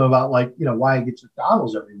ask him about why he gets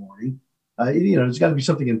McDonald's every morning. There's got to be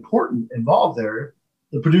something important involved there.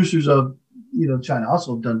 The producers of, China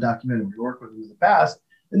also have done documentary work with him in the past,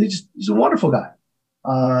 and he's a wonderful guy.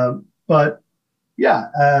 But yeah,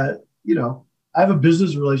 I have a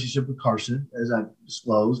business relationship with Carson, as I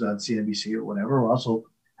disclosed on CNBC or whatever. We also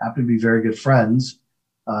happen to be very good friends,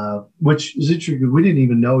 which is interesting. We didn't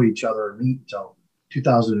even know each other or meet until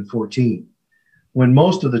 2014, when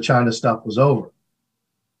most of the China stuff was over.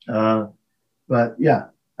 But yeah,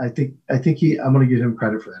 I think I'm going to give him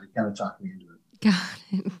credit for that. He kind of talked me into it. Got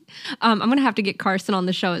it. I'm going to have to get Carson on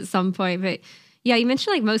the show at some point. But yeah, you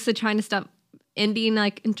mentioned like most of the China stuff ending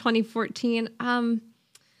like in 2014.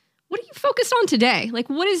 What are you focused on today? Like,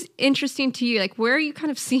 what is interesting to you? Like, where are you kind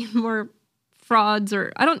of seeing more frauds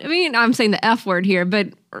I'm saying the F word here, but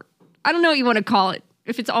I don't know what you want to call it.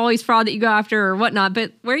 If it's always fraud that you go after or whatnot,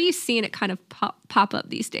 but where are you seeing it kind of pop up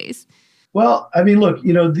these days? Well, I mean, look,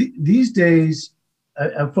 these days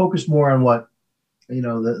I'm focused more on what,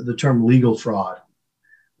 the term legal fraud,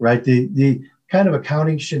 right? The kind of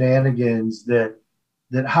accounting shenanigans that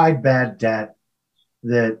hide bad debt,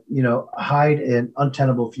 that hide an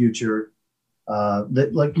untenable future, that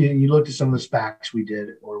like you looked at some of the SPACs we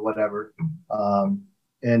did or whatever,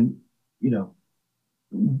 and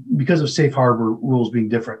because of safe harbor rules being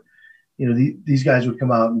different, these guys would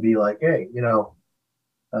come out and be like, hey,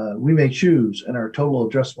 we make shoes and our total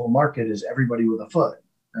addressable market is everybody with a foot.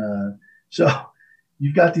 So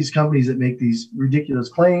you've got these companies that make these ridiculous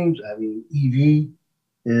claims. I mean, EV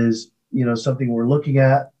is something we're looking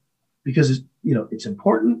at because it's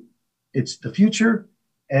important, it's the future,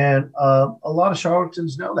 and a lot of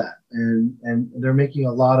charlatans know that, and they're making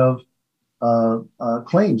a lot of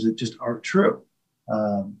claims that just aren't true.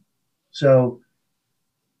 So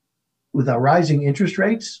with our rising interest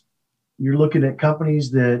rates, you're looking at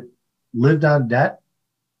companies that lived on debt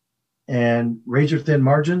and razor thin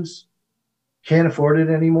margins, can't afford it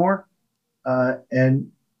anymore,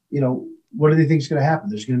 and what do they think is going to happen?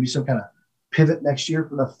 There's going to be some kind of pivot next year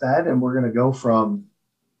from the Fed, and we're going to go from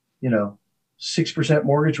 6%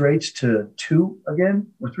 mortgage rates to 2 again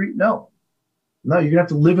or 3. No, you're gonna have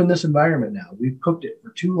to live in this environment now. We've cooked it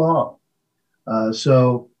for too long.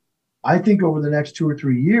 So I think over the next 2 or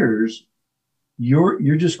 3 years,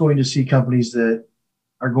 you're just going to see companies that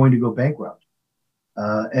are going to go bankrupt,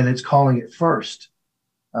 and it's calling it first,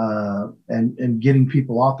 and getting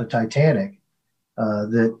people off the Titanic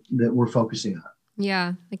that we're focusing on.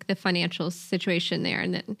 Yeah, like the financial situation there.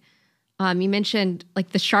 And then you mentioned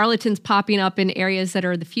like the charlatans popping up in areas that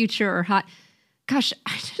are the future or hot. Gosh,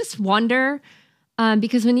 I just wonder,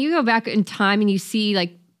 because when you go back in time and you see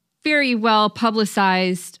like very well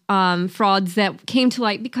publicized frauds that came to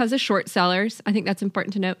light because of short sellers. I think that's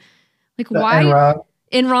important to note. Like why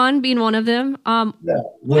Enron being one of them.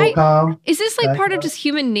 Why is this like part of just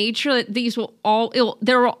human nature that these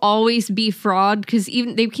there will always be fraud? Because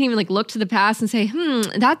even they can't even like look to the past and say,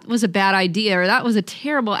 that was a bad idea or that was a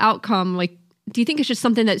terrible outcome. Like, do you think it's just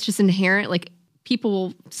something that's just inherent? Like people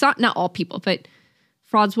will, not all people, but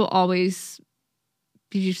frauds will always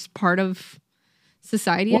be just part of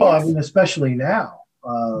society. Well, I mean, especially now.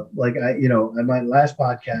 Like in my last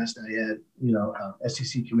podcast, I had,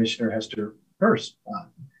 SEC Commissioner Hester Peirce on.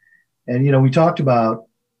 And, we talked about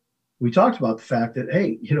the fact that,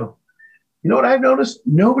 hey, you know what I've noticed?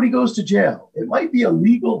 Nobody goes to jail. It might be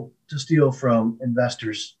illegal to steal from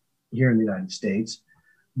investors here in the United States,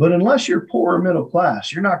 but unless you're poor or middle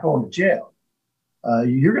class, you're not going to jail.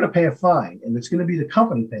 You're going to pay a fine, and it's going to be the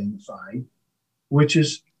company paying the fine, which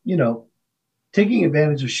is, taking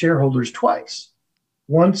advantage of shareholders twice.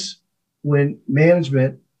 Once when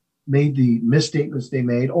management made the misstatements they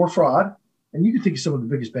made or fraud, and you can think of some of the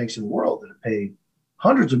biggest banks in the world that have paid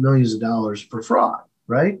hundreds of millions of dollars for fraud,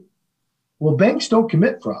 right? Well, banks don't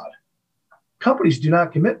commit fraud. Companies do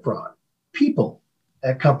not commit fraud. People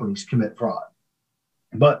at companies commit fraud.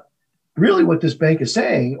 But really what this bank is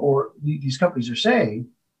saying, or these companies are saying,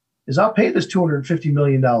 is I'll pay this $250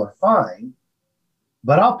 million fine,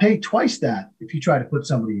 but I'll pay twice that if you try to put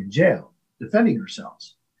somebody in jail defending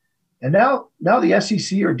yourselves. And now the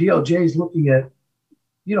SEC or DOJ is looking at,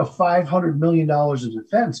 $500 million of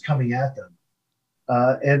defense coming at them.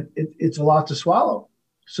 And it's a lot to swallow.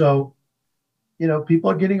 So, people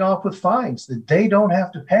are getting off with fines that they don't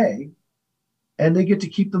have to pay, and they get to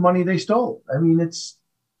keep the money they stole. I mean, it's,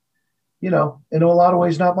 in a lot of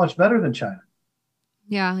ways, not much better than China.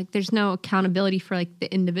 Yeah, like there's no accountability for like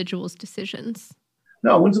the individual's decisions.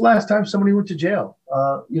 No, when's the last time somebody went to jail?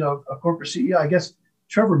 A corporate CEO, I guess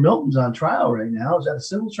Trevor Milton's on trial right now. Is that a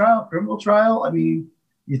civil trial, criminal trial? I mean,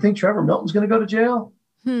 you think Trevor Milton's going to go to jail?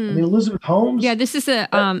 I mean, Elizabeth Holmes? Yeah, this is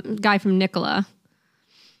a guy from Nikola.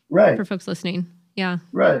 Right. For folks listening. Yeah.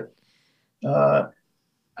 Right. I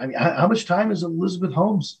mean, how much time is Elizabeth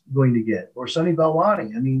Holmes going to get? Or Sonny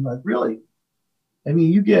Belwani? I mean, like, really? I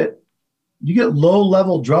mean, you get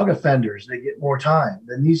low-level drug offenders that get more time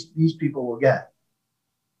than these people will get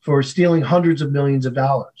for stealing hundreds of millions of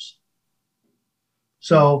dollars.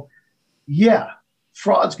 So, yeah,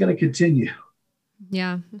 fraud's going to continue.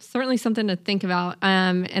 Yeah, certainly something to think about.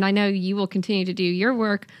 And I know you will continue to do your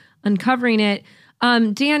work uncovering it.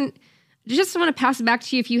 Dan, just want to pass it back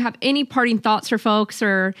to you if you have any parting thoughts for folks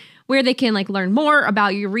or where they can like learn more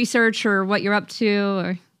about your research or what you're up to,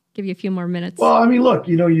 or give you a few more minutes. Well, I mean, look,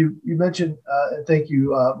 you mentioned, thank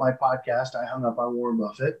you, my podcast. I hung up on Warren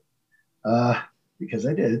Buffett because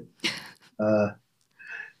I did. And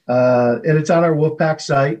it's on our Wolfpack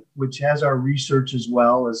site, which has our research as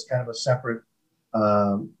well as kind of a separate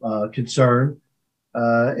concern.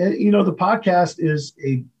 And, the podcast is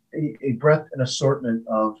a breadth and assortment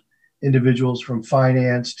of individuals from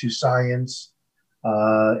finance to science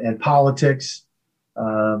and politics.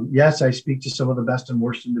 Yes, I speak to some of the best and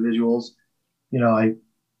worst individuals. I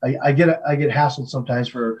get hassled sometimes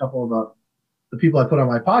for a couple of the people I put on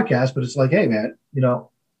my podcast, but it's like, hey, man,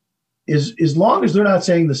 as long as they're not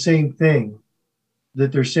saying the same thing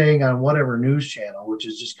that they're saying on whatever news channel, which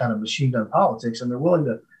is just kind of machine gun politics, and they're willing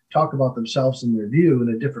to talk about themselves and their view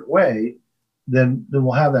in a different way, then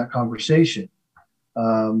we'll have that conversation.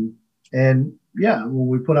 And yeah, when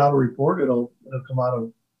we put out a report, it'll come out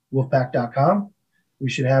of wolfpack.com. We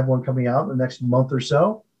should have one coming out in the next month or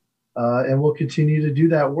so. And we'll continue to do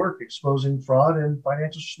that work, exposing fraud and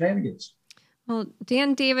financial shenanigans. Well,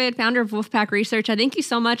 Dan David, founder of Wolfpack Research, I thank you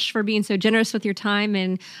so much for being so generous with your time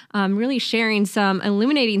and really sharing some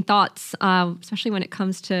illuminating thoughts, especially when it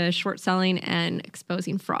comes to short selling and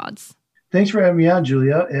exposing frauds. Thanks for having me on,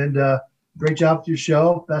 Julia. And great job with your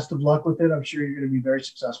show. Best of luck with it. I'm sure you're going to be very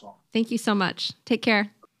successful. Thank you so much. Take care.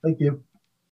 Thank you.